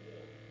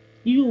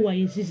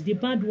 iyiuwa is the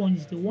bad one,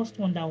 is the worst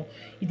one. That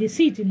if they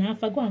see it in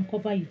Alpha, go and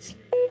cover it.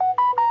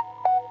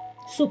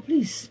 So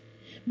please,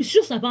 be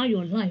sure about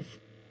your life.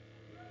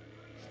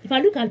 If I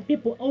look at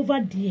people over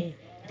there,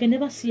 I can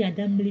never see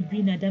Adamli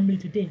being Adamli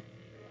today.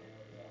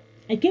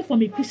 I came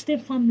from a Christian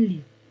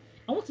family.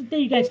 I want to tell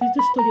you guys a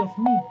little story of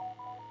me.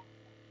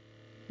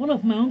 One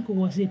of my uncle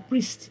was a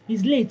priest.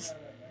 He's late.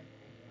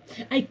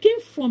 I came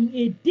from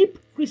a deep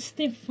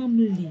Christian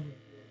family.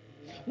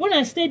 When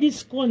I stayed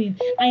this calling,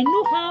 I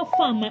know how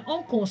far my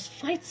uncles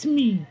fight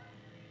me.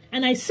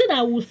 And I said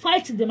I would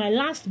fight to my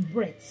last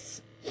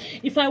breaths.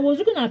 If I was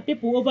looking at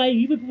people over here,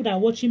 you people that are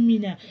watching me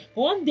now,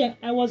 one day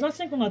I was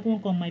asking someone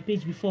on my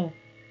page before,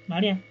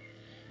 Maria,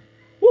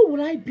 who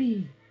will I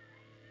be?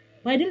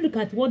 But I didn't look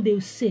at what they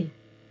will say.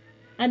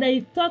 And I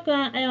talk,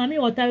 I am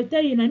what I will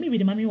tell you, and I mean with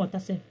the mommy what I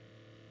say.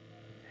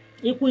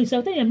 I'll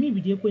tell you me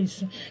with the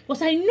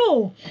because I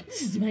know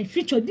this is my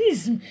future.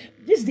 This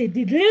is the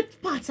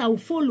late parts I will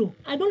follow.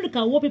 I don't look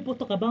at what people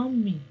talk about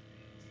me.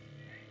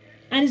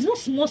 And it's not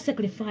small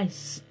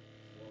sacrifice.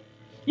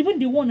 Even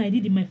the one I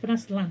did in my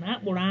father's land,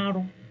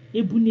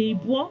 you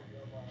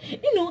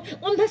know,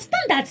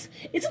 understand that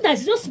it's not that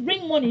it's just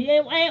bring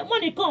money.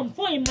 Money come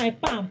for in my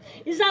palm.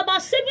 It's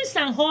about savings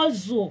and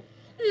hustle.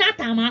 Not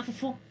a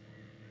for.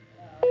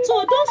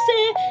 So don't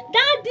say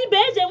that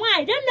the why.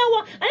 I don't know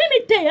what. And let me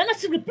tell you,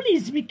 honestly,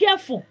 please be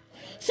careful.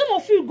 Some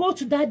of you go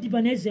to that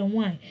Dibanese and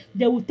wine,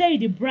 they will tell you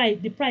the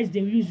price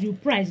they will use you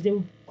price, they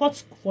will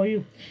cut for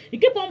you. You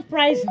keep on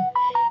pricing.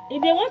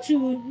 If they want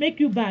to make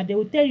you bad, they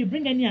will tell you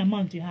bring any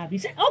amount you have. You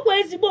say, oh,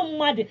 where's the bomb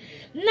mad?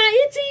 Now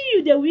eating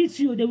you, they will eat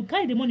you, they will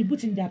carry the money,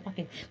 put in their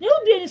pocket. They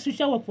won't do any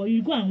social work for you.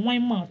 You go and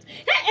wine mouth.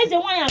 Hey, the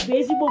wine have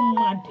the bomb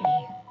mad.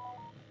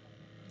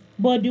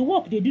 But the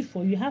work they do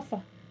for you, have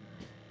far.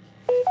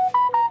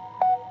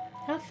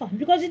 Have fun.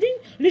 Because you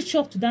didn't reach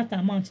up to that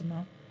amount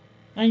now.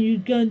 And you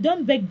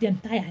don't beg them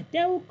tired.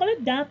 They will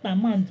collect that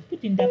amount,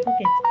 put in their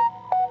pocket.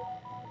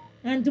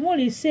 And tomorrow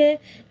they say,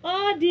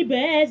 all the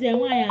bears and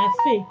why are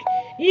fake.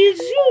 It's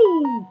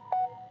you.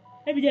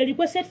 Maybe they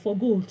requested for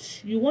gold.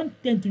 You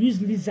want them to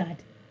use lizard.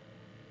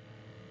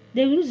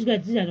 They will use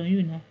lizard on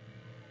you now.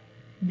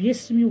 Be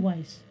extremely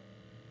wise.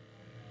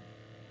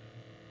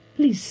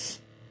 Please,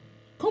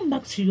 come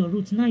back to your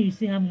roots. Now you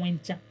still have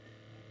winter.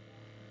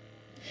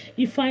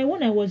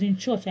 When I was in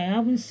church, I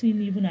haven't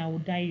seen even I will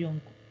die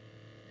young.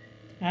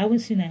 I haven't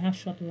seen I have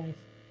short life.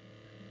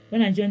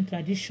 When I join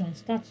tradition,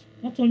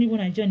 not only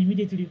when I join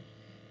immediately,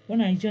 when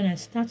I join, I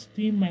start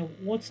doing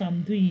what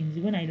I'm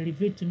doing. When I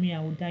reveal to me, I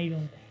will die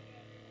young.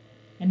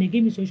 And they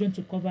gave me solution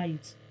to cover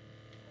it.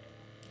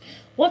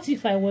 What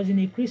if I was in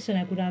a Christian,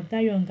 I could have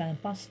died young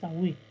and passed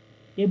away?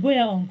 A boy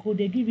or uncle,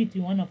 they give it to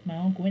one of my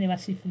uncle whenever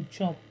seafood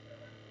chop.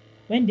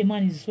 When the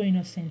man is so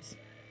innocent.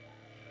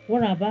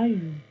 What about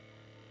you?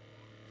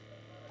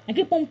 I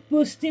keep on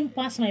posting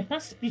past my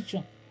past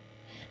picture.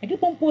 I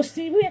keep on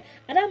posting.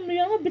 Adam,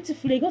 you're not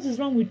beautiful. What is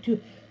wrong with you?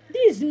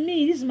 This is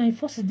me. This is my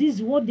force. This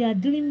is what they are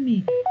doing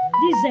me.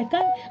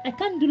 I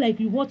can't do like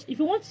you want. If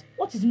you want,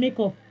 what is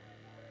makeup?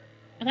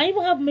 I can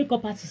even have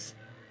makeup artists.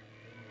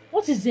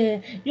 What is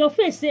your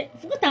face?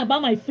 Forget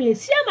about my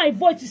face. Hear my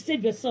voice to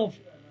save yourself.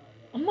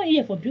 I'm not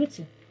here for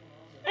beauty.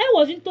 I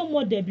was into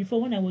model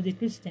before when I was a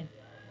Christian.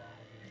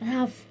 I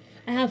have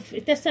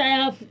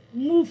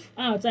moved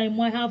out. I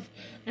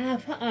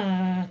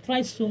have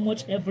tried so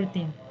much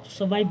everything to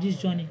survive this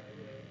journey.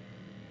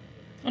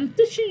 I'm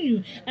teaching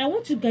you. I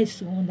want you guys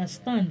to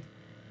understand.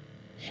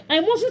 I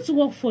mustn't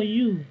work for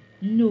you.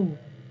 No.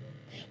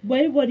 But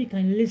everybody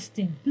can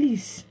listen.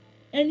 Please.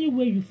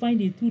 Anywhere you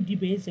find a true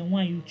DBS and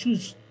one you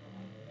choose,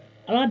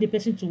 allow the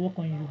person to work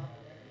on you.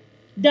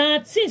 There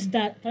are things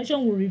that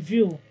tradition will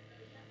reveal,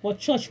 but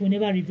church will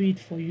never reveal it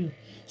for you.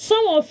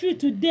 Some of you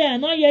today are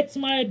not yet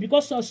married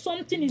because of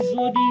something is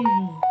holding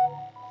you.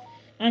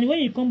 And when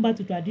you come back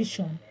to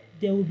tradition,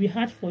 there will be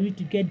hard for you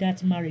to get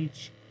that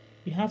marriage.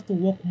 You have to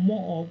work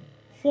more of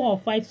 4 or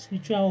 5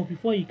 spiritual hours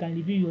before you can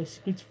reveal your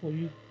secret for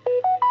you.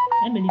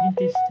 I'm a living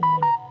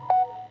testimony.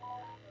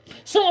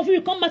 Some of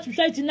you come back to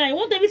charity now, you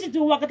want everything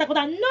to work.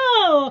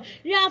 No!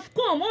 You have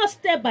come all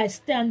step by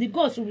step, and the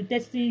gods will be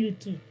testing you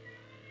too.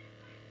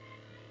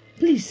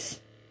 Please,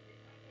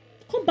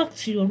 come back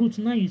to your root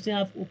now. You still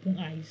have open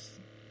eyes.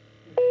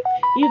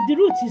 If the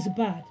root is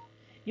bad,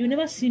 you'll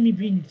never see me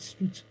being in this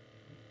root.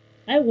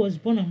 I was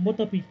born and brought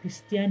up in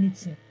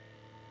Christianity.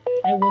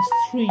 I was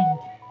trained.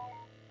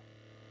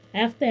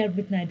 After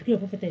everything, I became a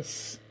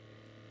prophetess.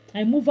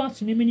 I moved out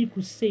to many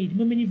crusades,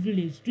 many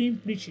villages, doing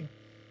preaching,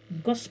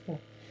 gospel.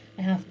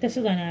 I have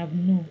tested and I have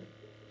known.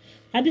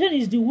 Tradition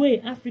is the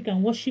way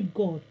African worship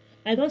God.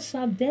 I don't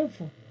serve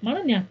devil.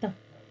 Mananiata.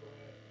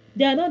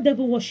 They are not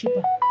devil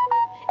worshipper.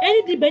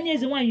 Any Dibeni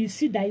is the one you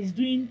see that is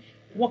doing,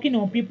 working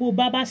on people,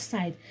 Baba's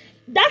side.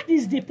 That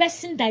is the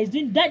person that is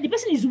doing that. The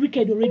person is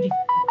wicked already.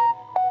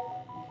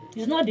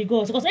 It's not the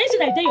gods. Because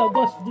anything I tell your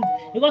gods to do,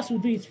 the gods will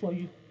do it for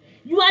you.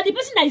 You are the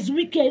person that is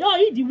wicked. Oh,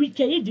 you the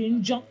wicked, you the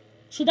injure.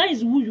 So that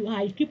is who you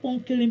are. You keep on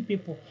killing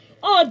people.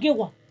 Oh, get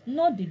what?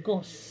 Not the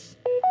gods.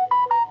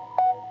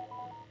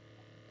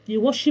 They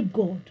worship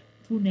God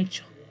through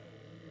nature.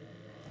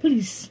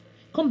 Please,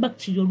 come back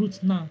to your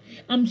roots now.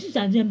 I'm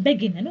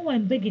begging. I know why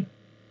I'm begging.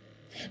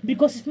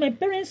 Because if my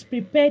parents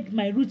prepared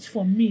my roots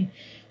for me,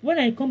 when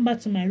I come back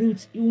to my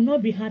roots, it will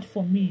not be hard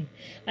for me.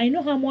 I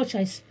know how much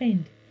I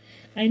spend.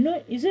 I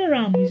know, is it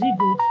ram? Is it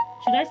goat?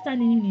 Should I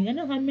stand in it? I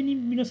know how many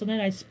millions of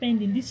naira I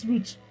spend in this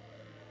route.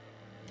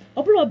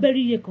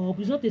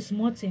 It's not a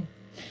small thing.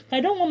 I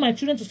don't want my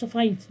children to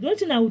suffer it. The only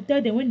thing I will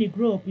tell them when they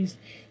grow up is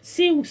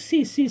see,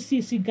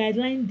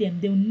 guideline them.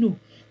 They'll know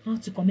how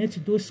to connect to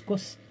those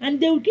courses. And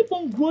they will keep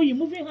on growing,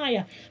 moving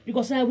higher.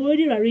 Because I have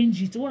already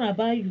arranged it. What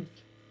about you?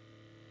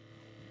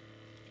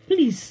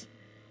 Please,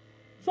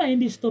 before I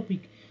end this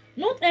topic,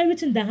 not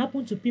everything that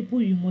happens to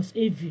people you must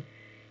envy.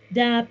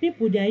 There are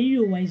people, their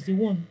iyiuwa is the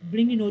one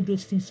bringing all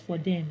those things for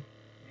them.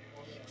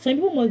 Some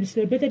people must be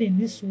celebrated in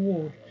this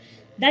world.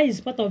 That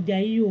is part of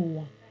their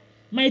iyiuwa.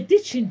 My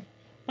teaching,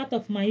 part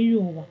of my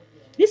iyiuwa.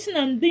 This thing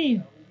I'm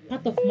doing,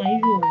 part of my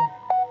iyiuwa.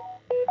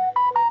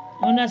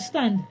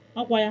 Understand?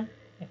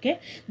 Okay?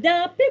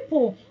 There are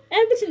people,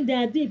 everything they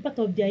are doing, part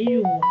of their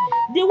iyiuwa.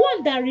 The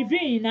one that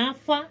reveal in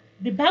Alpha,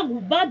 the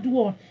bad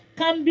one,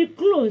 can be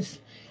close.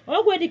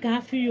 And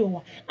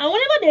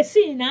whenever they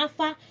see in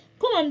Alpha,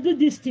 come and do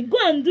this thing, go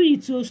and do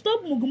it. So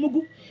stop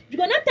mugu.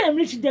 Because that time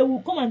reach, they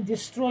will come and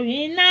destroy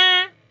you.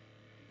 Nah.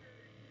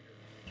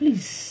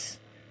 Please.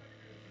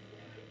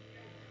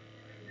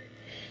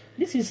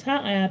 This is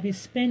how I have been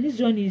spent. This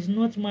one is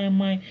not my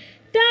mind.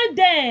 Tell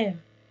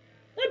them.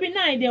 Don't be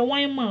now in their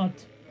wine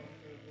mouth.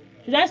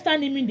 Should I start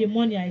naming the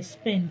money I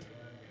spend?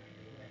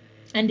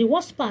 And the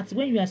worst part,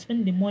 when you are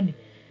spending the money,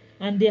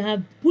 and they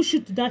have pushed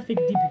you to that fake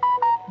DB,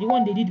 the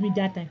one they did me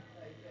that time.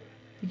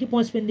 They keep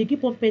on spending, they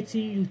keep on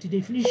petting you till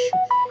they finish you.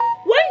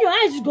 When your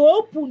eyes go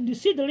open, you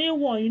see the real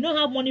one, you don't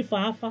have money for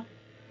Alpha.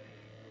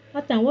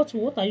 That time, what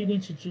are you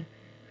going to do?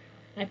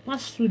 I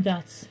passed through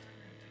that.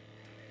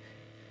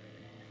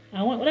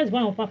 That's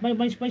one of my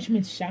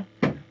punishment, sha.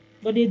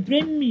 But they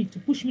drained me to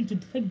push me to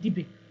the fake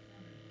DB.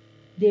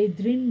 They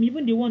drained me,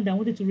 even the one that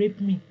wanted to rape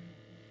me.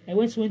 I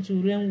went to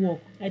learn work.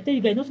 I tell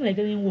you guys, nothing like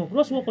learning work.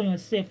 Just work on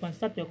yourself and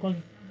start your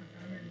calling.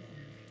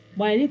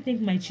 But I didn't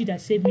think my cheetah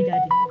saved me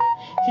that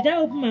day. Should I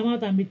open my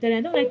mouth and be telling?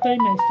 I don't like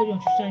telling my story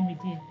on social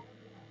media.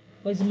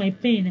 But it's my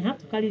pain. I have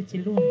to carry it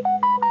alone.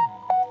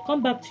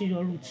 Come back to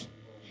your roots.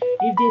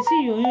 If they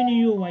see your own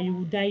iyiuwa, you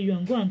will die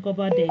young. Go and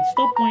cover that.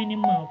 Stop whining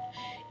mouth.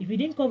 If you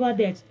didn't cover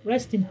that,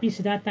 rest in peace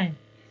that time.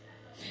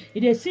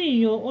 If they see in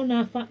your own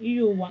Alpha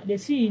iyiuwa, they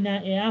see in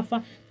a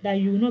Alpha that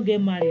you will not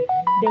get married,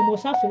 they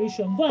must have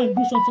solution. Go and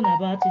do something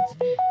about it.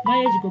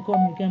 Marriage will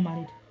come, you get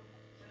married.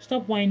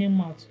 Stop whining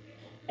mouth.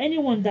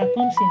 Anyone that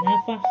comes in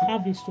Alpha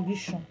have a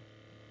solution.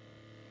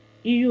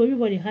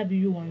 Everybody have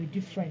iyiuwa, you're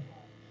different.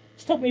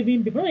 Stop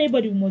even people. Not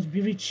everybody must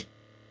be rich.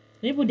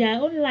 People,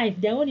 their own life,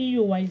 their own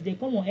iyiuwa is they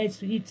come on earth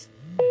to eat.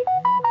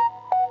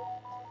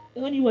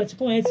 They only want to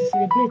come on earth to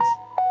celebrate.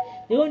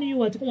 They only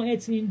want to come on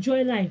earth to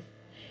enjoy life.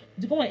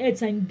 To come on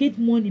earth and get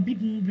money, big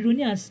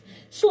billionaires.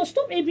 So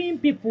stop envying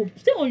people.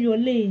 Stay on your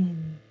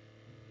lane.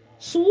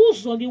 So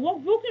they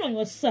working on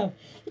yourself.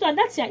 So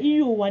that's your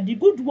iyiuwa. The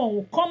good one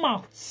will come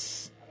out.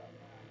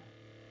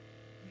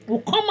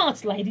 Will come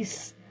out like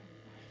this.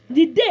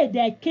 The day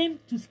that I came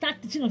to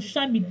start teaching on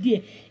social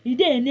media, the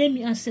day I named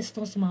me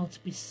Ancestors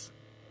Mouthpiece,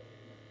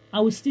 I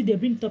will still there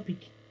bring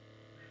topic.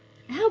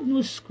 I have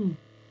no school.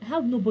 I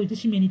have nobody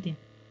teaching me anything.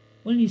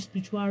 Only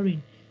spiritual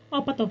rain.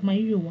 All part of my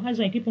iyiuwa. That's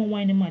why I keep on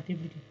whining mouth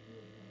every day.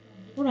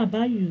 What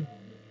about you?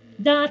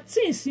 There are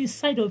things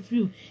inside of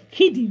you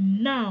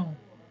hidden now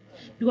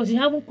because you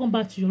haven't come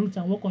back to your roots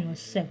and work on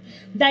yourself.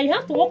 That you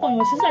have to work on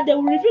yourself so that they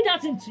will reveal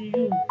that into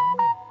you.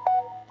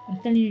 I'm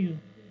telling you.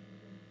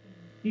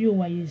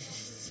 Iyiuwa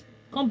exists.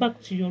 Come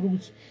back to your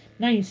roots.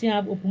 Now you see I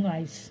have open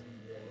eyes.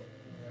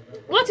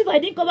 What if I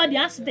didn't cover the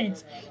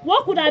accident?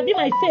 What could have been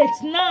my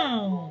fate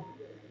now?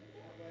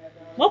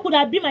 What could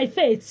have been my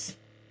fate?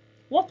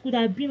 What could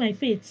have been my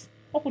fate?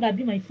 What could have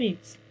been my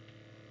fate?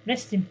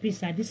 Rest in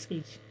peace at this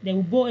age. They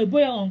will a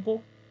boy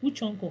uncle.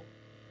 Which uncle?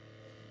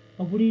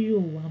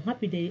 I'm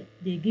happy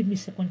they give me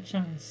second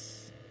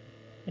chance.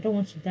 I don't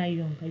want to die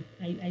young.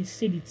 I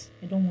said it.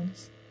 I don't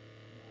want.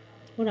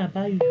 What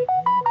about you?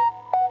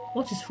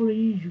 What is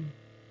following you?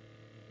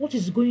 What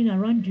is going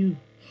around you?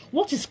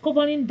 What is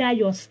covering that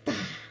your star?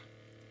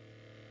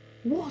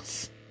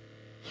 What?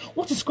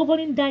 What is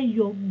covering that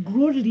your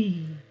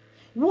glory?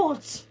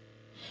 What?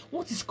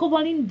 What is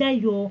covering that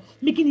you're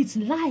making it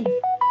live?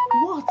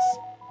 What?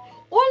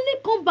 Only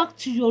come back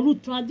to your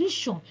root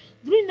tradition.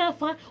 During that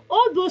far,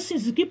 all those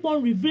things you keep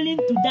on revealing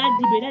to that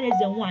debate, that is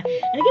the one.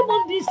 And you keep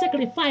on doing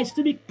sacrifice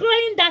to be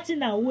clearing that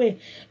in away.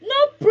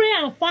 No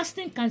prayer and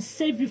fasting can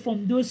save you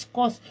from those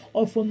costs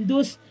or from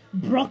those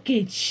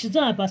blockage. It's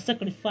not about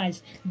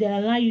sacrifice. They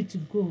allow you to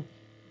go.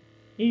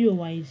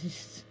 Iyiuwa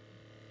exists.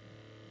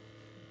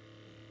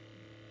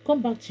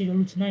 Come back to your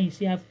roots. Now you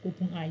see I have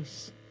open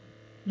eyes.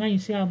 Now you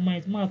see I have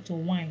my mouth to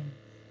wine.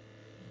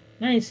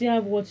 Now you see I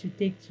have what you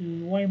take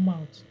to wine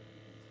mouth.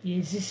 You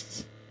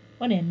exist.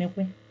 I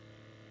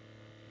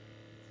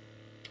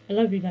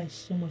love you guys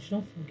so much.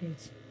 Don't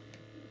forget.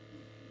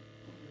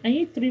 I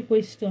need 3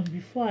 questions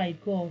before I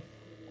go off.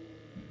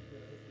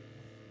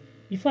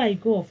 Before I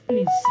go off,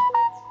 please.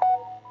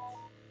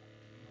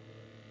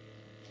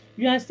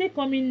 You are still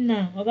coming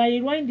now. Okay,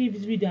 you rewind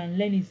this video and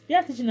learn it. They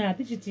are teaching. I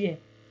teach it here.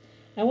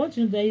 I want to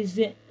know that is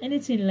there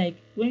anything like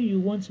when you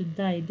want to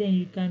die, then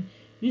you can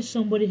use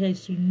somebody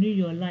else to renew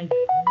your life.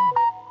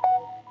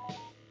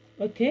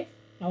 Okay,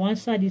 I'll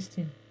answer this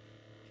thing.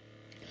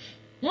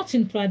 Not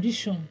in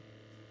tradition,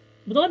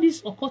 but all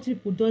these occult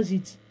people does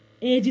it.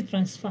 Age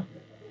transfer.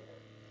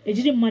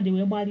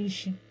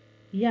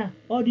 Yeah,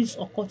 all these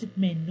occultic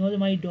men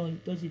normally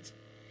does it.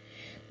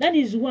 That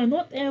is why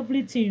not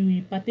everything you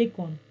will partake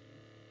on.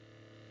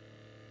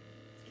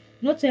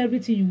 Not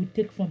everything you will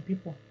take from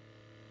people.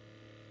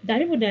 There are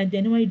people that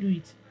they normally do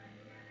it.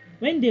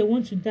 When they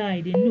want to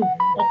die, they know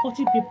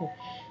occultic people.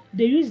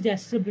 They use their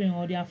sibling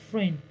or their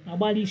friend.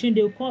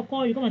 They will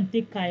call you, come and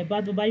take care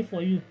about buy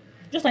for you.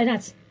 Just like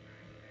that.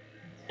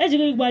 As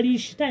you go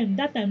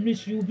that time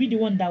reach, you will be the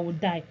one that will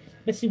die.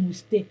 Person will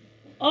stay.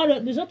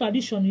 There's no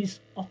tradition, is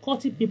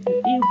occultic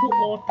people,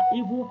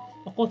 evil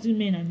occultic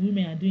men and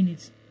women are doing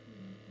it.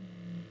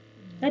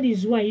 That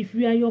is why if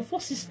your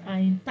forces are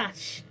in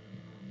touch,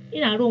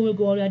 in a wrong way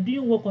go, you are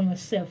doing work on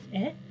yourself,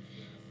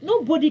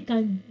 nobody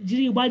can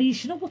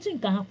nothing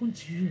can happen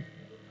to you.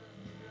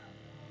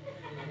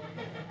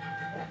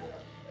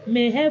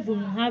 May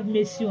heaven have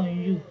mercy on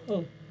you.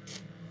 Oh,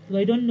 because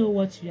you don't know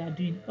what you are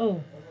doing.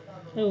 Oh.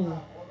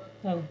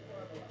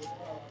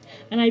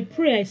 And I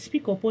pray, I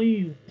speak upon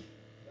you.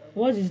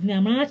 What's his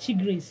name? Amarachi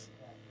Grace.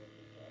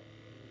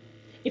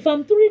 If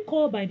I'm truly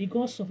called by the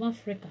gods of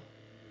Africa,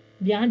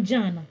 the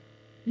Ajana,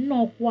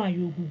 no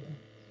Yogugu.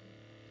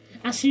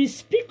 As you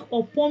speak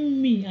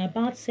upon me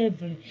about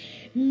serving,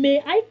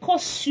 may I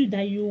cause you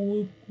that you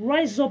will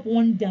rise up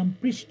one day and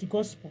preach the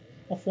gospel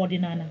of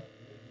Ordinana.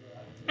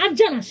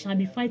 Ajana shall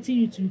be fighting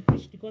you to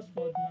preach the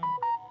gospel of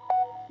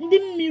Ordinana. The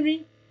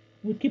Miri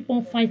will keep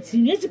on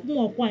fighting. Grace.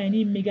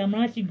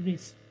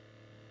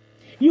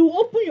 You will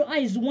open your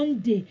eyes one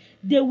day.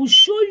 They will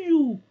show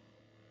you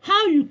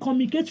how you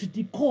communicate with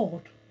the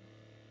God.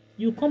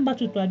 You come back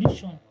to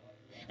tradition.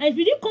 And if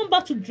you didn't come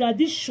back to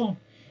tradition,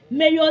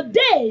 may your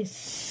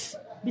days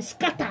be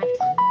scattered.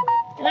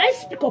 And I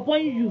speak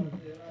upon you.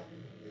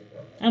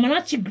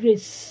 Amarachi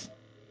Grace.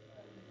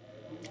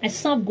 I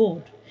serve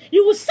God.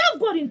 You will serve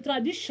God in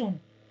tradition.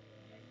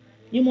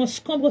 You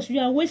must come because you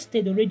are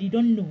wasted already. You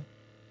don't know.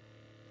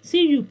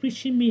 See you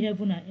preaching me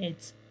heaven and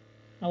earth.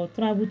 I will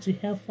travel to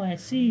hellfire.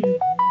 See you.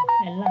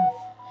 I laugh.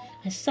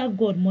 I serve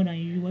God more than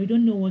you. I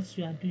don't know what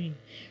you are doing.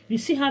 You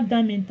still have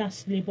that mental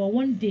slave. But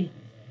one day,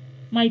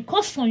 my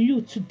curse on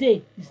you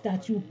today is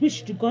that you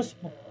preach the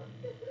gospel.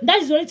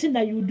 That is the only thing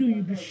that you do.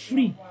 You'll be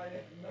free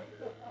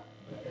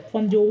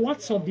from the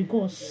words of the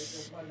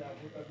gods.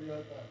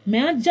 May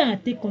Ajah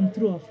take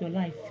control of your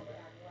life.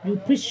 You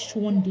preach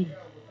one day.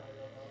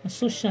 And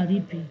so shall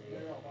it be.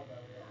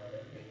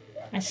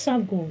 I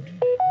serve God.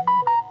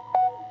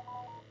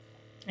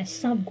 I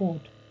serve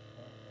God.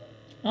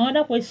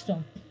 Another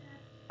question.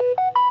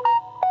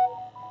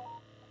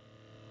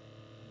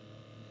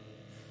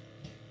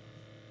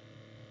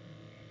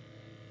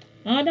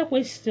 Another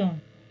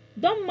question.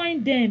 Don't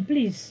mind them,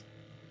 please.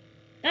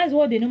 That's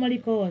what they normally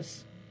call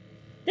us.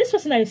 This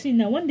person I see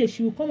now, one day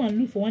she will come and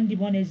look for one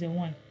demon as a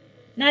one.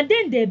 Now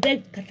then they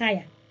beg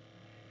Kataya.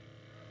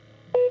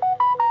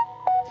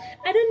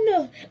 I don't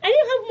know. I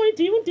didn't have money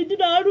to even to do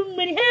the room.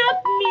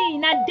 Help me.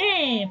 Now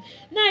damn.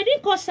 No, I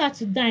didn't cause her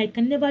to die. I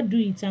can never do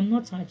it. I'm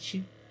not her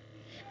chief.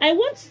 I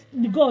want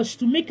the gods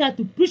to make her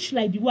to preach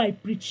like the way I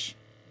preach.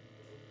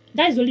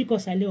 That is the only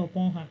cause I lay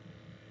upon her.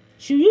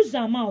 She used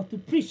her mouth to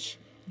preach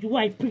the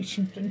way I preach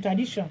in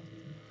tradition.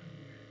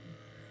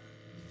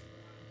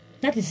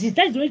 That is it.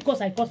 That is the only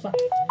cause I cause her.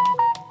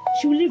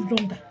 She will live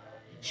longer.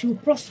 She will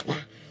prosper.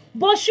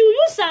 But she will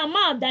use her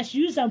mouth that she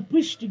used and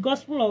preach the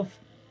gospel of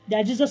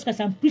their Jesus Christ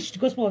and preach the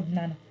gospel of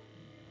Nana.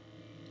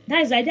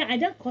 That is, I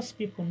don't curse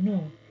people.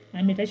 No.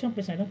 I'm a tradition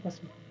person. I don't curse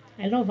people.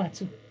 I love her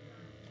too.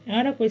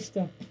 Another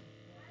question.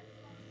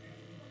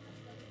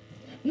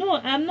 No,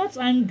 I'm not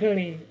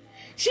angry.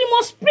 She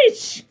must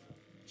preach.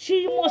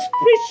 She must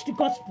preach the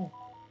gospel.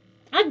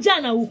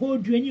 Ajana will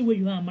hold you anywhere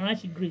you are.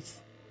 Marachi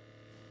grace.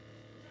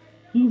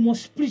 You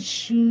must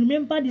preach. You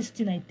remember this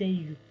thing I tell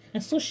you.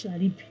 And so shall it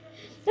be.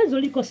 That's the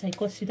only cause I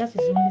curse you. That is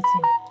the only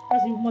thing.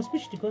 That's you must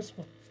preach the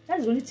gospel.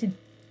 That's the only thing.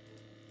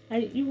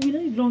 You will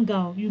live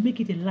longer. You make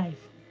it in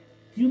life.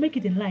 You make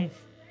it in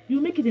life. You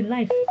make it in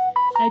life.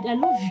 I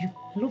love you.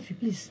 I love you,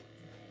 please.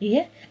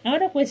 Yeah?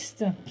 Another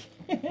question.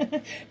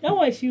 That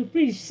was she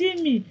preach. See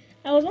me.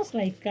 I was just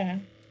like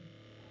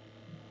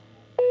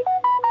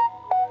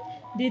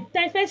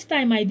the first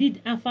time I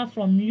did Alpha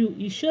from you,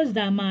 it shows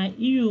that my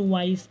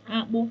iyiuwa is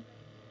Apple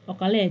or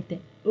Kalete.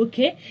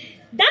 Okay?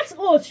 That's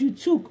oath you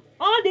took.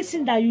 All this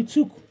thing that you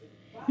took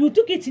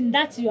it in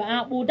that your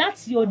Apple.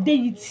 That's your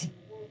deity.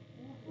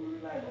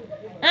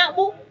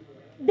 Apple.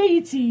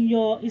 Deity in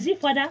your, is it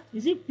father?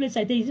 Is it place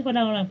I tell you? Is it father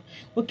or ramp?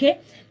 Okay?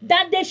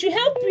 That they should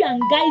help you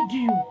and guide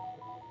you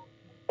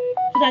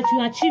so that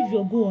you achieve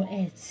your goal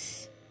on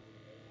earth.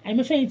 I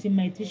mentioned it in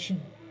my teaching.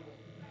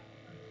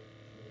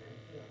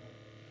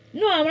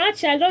 No, I'm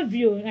actually, I love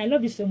you. I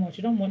love you so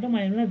much. Don't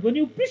mind. When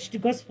you preach the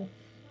gospel,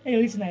 hey,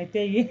 listen, I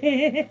tell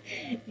you.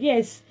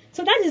 Yes.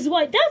 So that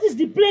is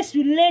the place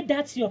you lay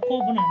that your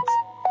covenant.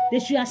 They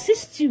should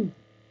assist you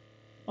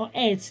on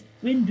earth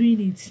when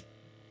doing it.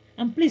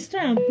 And please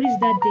try and preach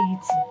that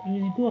deity.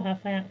 You will go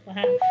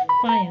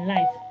far in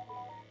life.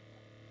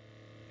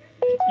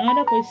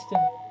 Another question.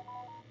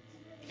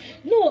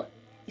 No,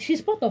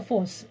 she's part of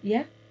us,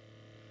 yeah?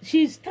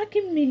 She's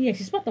attacking me here.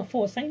 She's part of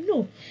us. I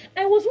know.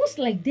 I was once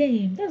like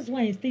them. That's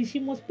why I say she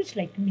must preach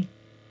like me.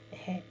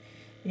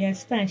 You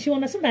understand? She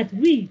understand that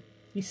we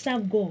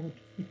serve God.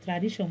 With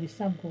tradition, we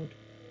serve God.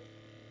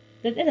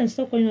 Let them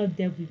stop calling us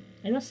devil.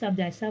 I don't serve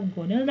them. I serve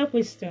God. Another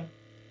question.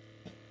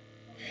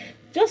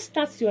 Just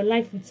start your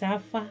life with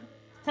Alpha.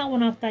 Start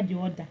one after the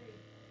other.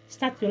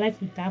 Start your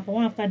life with Alpha,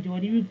 one after the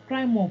other. You will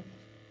climb up.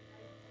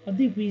 Or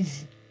do it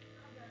easy.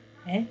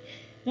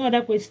 No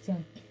other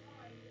question.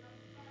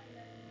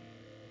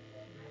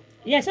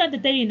 Yes, I have to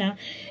tell you now.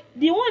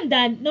 The one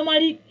that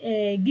normally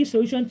gives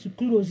solution to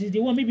close is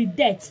the one maybe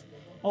death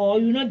or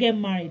you not get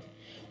married.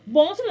 But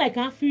also like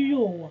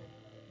iyiuwa.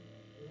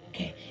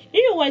 Okay.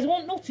 Iyiuwa is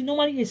one not to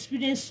normally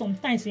experience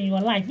sometimes in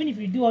your life, even if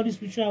you do all this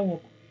spiritual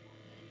work.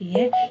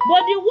 Yeah.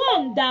 But the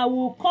one that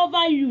will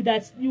cover you,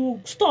 that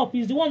you stop,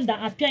 is the one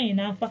that appear in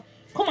Alpha.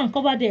 Come and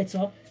cover that,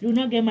 or you will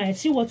not get married.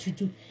 See what you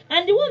do.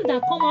 And the one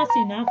that come out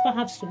in Alpha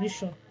have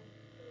solution.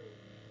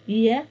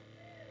 Yeah.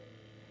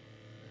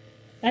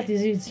 That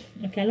is it.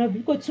 Okay, I love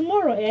you. Because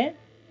tomorrow,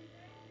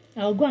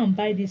 I'll go and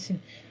buy this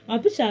thing. I'll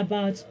preach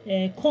about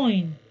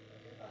coin.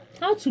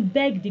 How to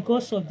beg the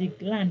gods of the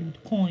land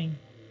with coin.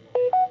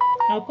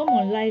 I'll come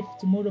on live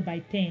tomorrow by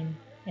 10.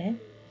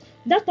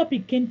 That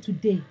topic came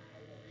today.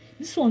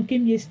 This one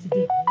came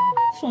yesterday.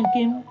 This one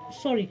came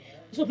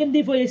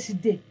day before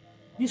yesterday.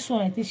 This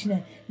one I teach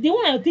now. The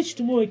one I'll teach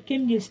tomorrow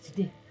came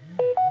yesterday.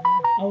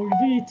 I will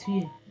reveal it to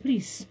you.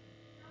 Please.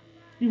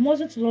 You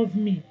mustn't love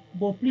me,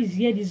 but please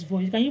hear this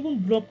voice. You can even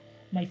block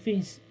my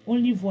face.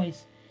 Only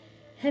voice.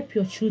 Help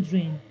your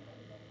children.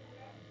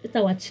 Let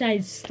our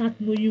child start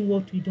knowing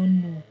what we don't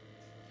know.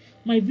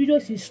 My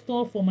videos is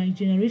stored for my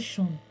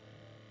generation.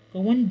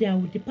 But one day I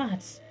will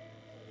depart.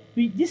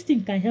 This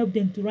thing can help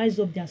them to rise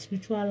up their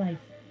spiritual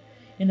life.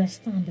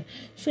 Understand?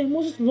 So you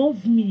must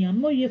love me.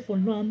 I'm not here for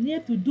love. I'm here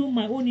to do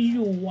my own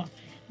iyiuwa.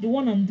 The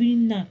one I'm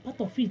doing now.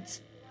 Part of it.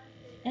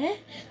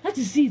 That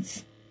is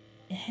it.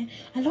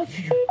 I love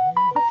you.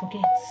 Don't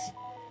forget.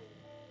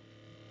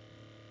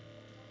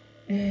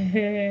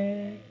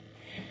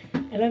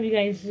 I love you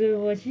guys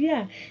so much.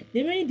 Yeah.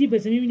 The main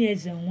difference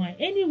is why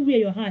anywhere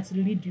your heart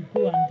lead you,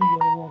 go and do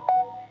your work.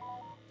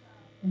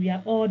 We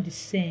are all the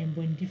same,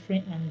 but in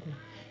different angles.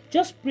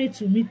 Just pray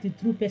to meet the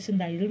true person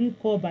that is really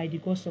called by the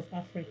gods of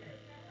Africa.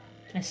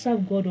 I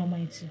serve God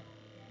Almighty.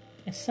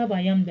 I serve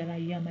I am that I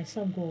am. I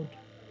serve God.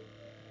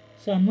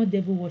 So I'm not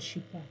devil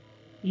worshipper.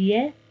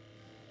 Yeah?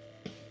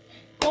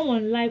 Come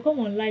on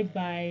live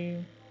by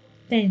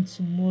 10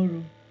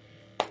 tomorrow.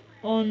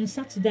 On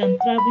Saturday, I'm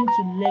traveling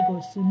to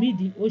Lagos to meet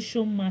the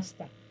Ocean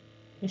Master,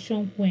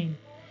 Ocean Queen.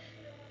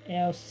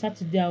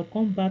 Saturday, I'll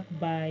come back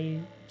by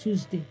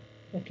Tuesday.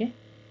 Okay?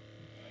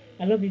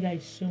 I love you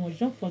guys so much.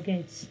 Don't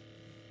forget.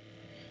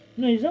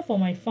 No, it's not for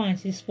my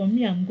fans. It's for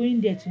me. I'm going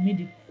there to meet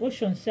the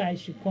Ocean. Say I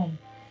should come.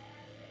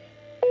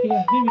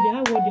 Yeah, maybe they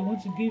have what they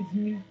want to give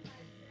me.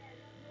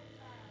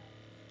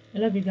 I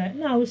love you guys.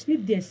 No, I will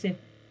sleep there, sir.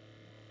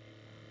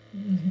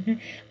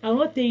 I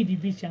won't tell you the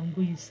beach I'm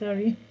going.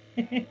 Sorry.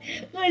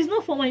 No, it's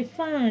not for my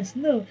fans.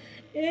 No.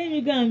 Let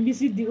me go and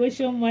visit the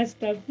ocean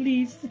master,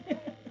 please.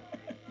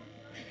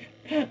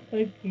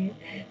 Okay.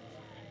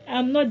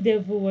 I'm not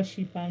devil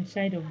worship. I'm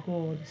child of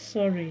God.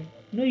 Sorry.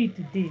 Know you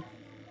today.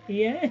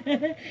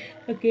 Yeah.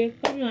 Okay.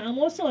 Come on. I'm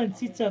also on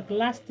TikTok.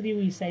 Last 3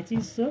 weeks, I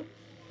think so.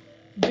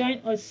 Join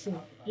us.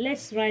 So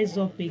let's rise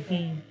up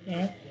again.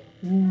 Yeah.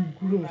 We'll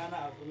grow.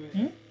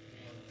 Hmm?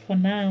 For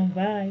now,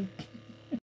 bye.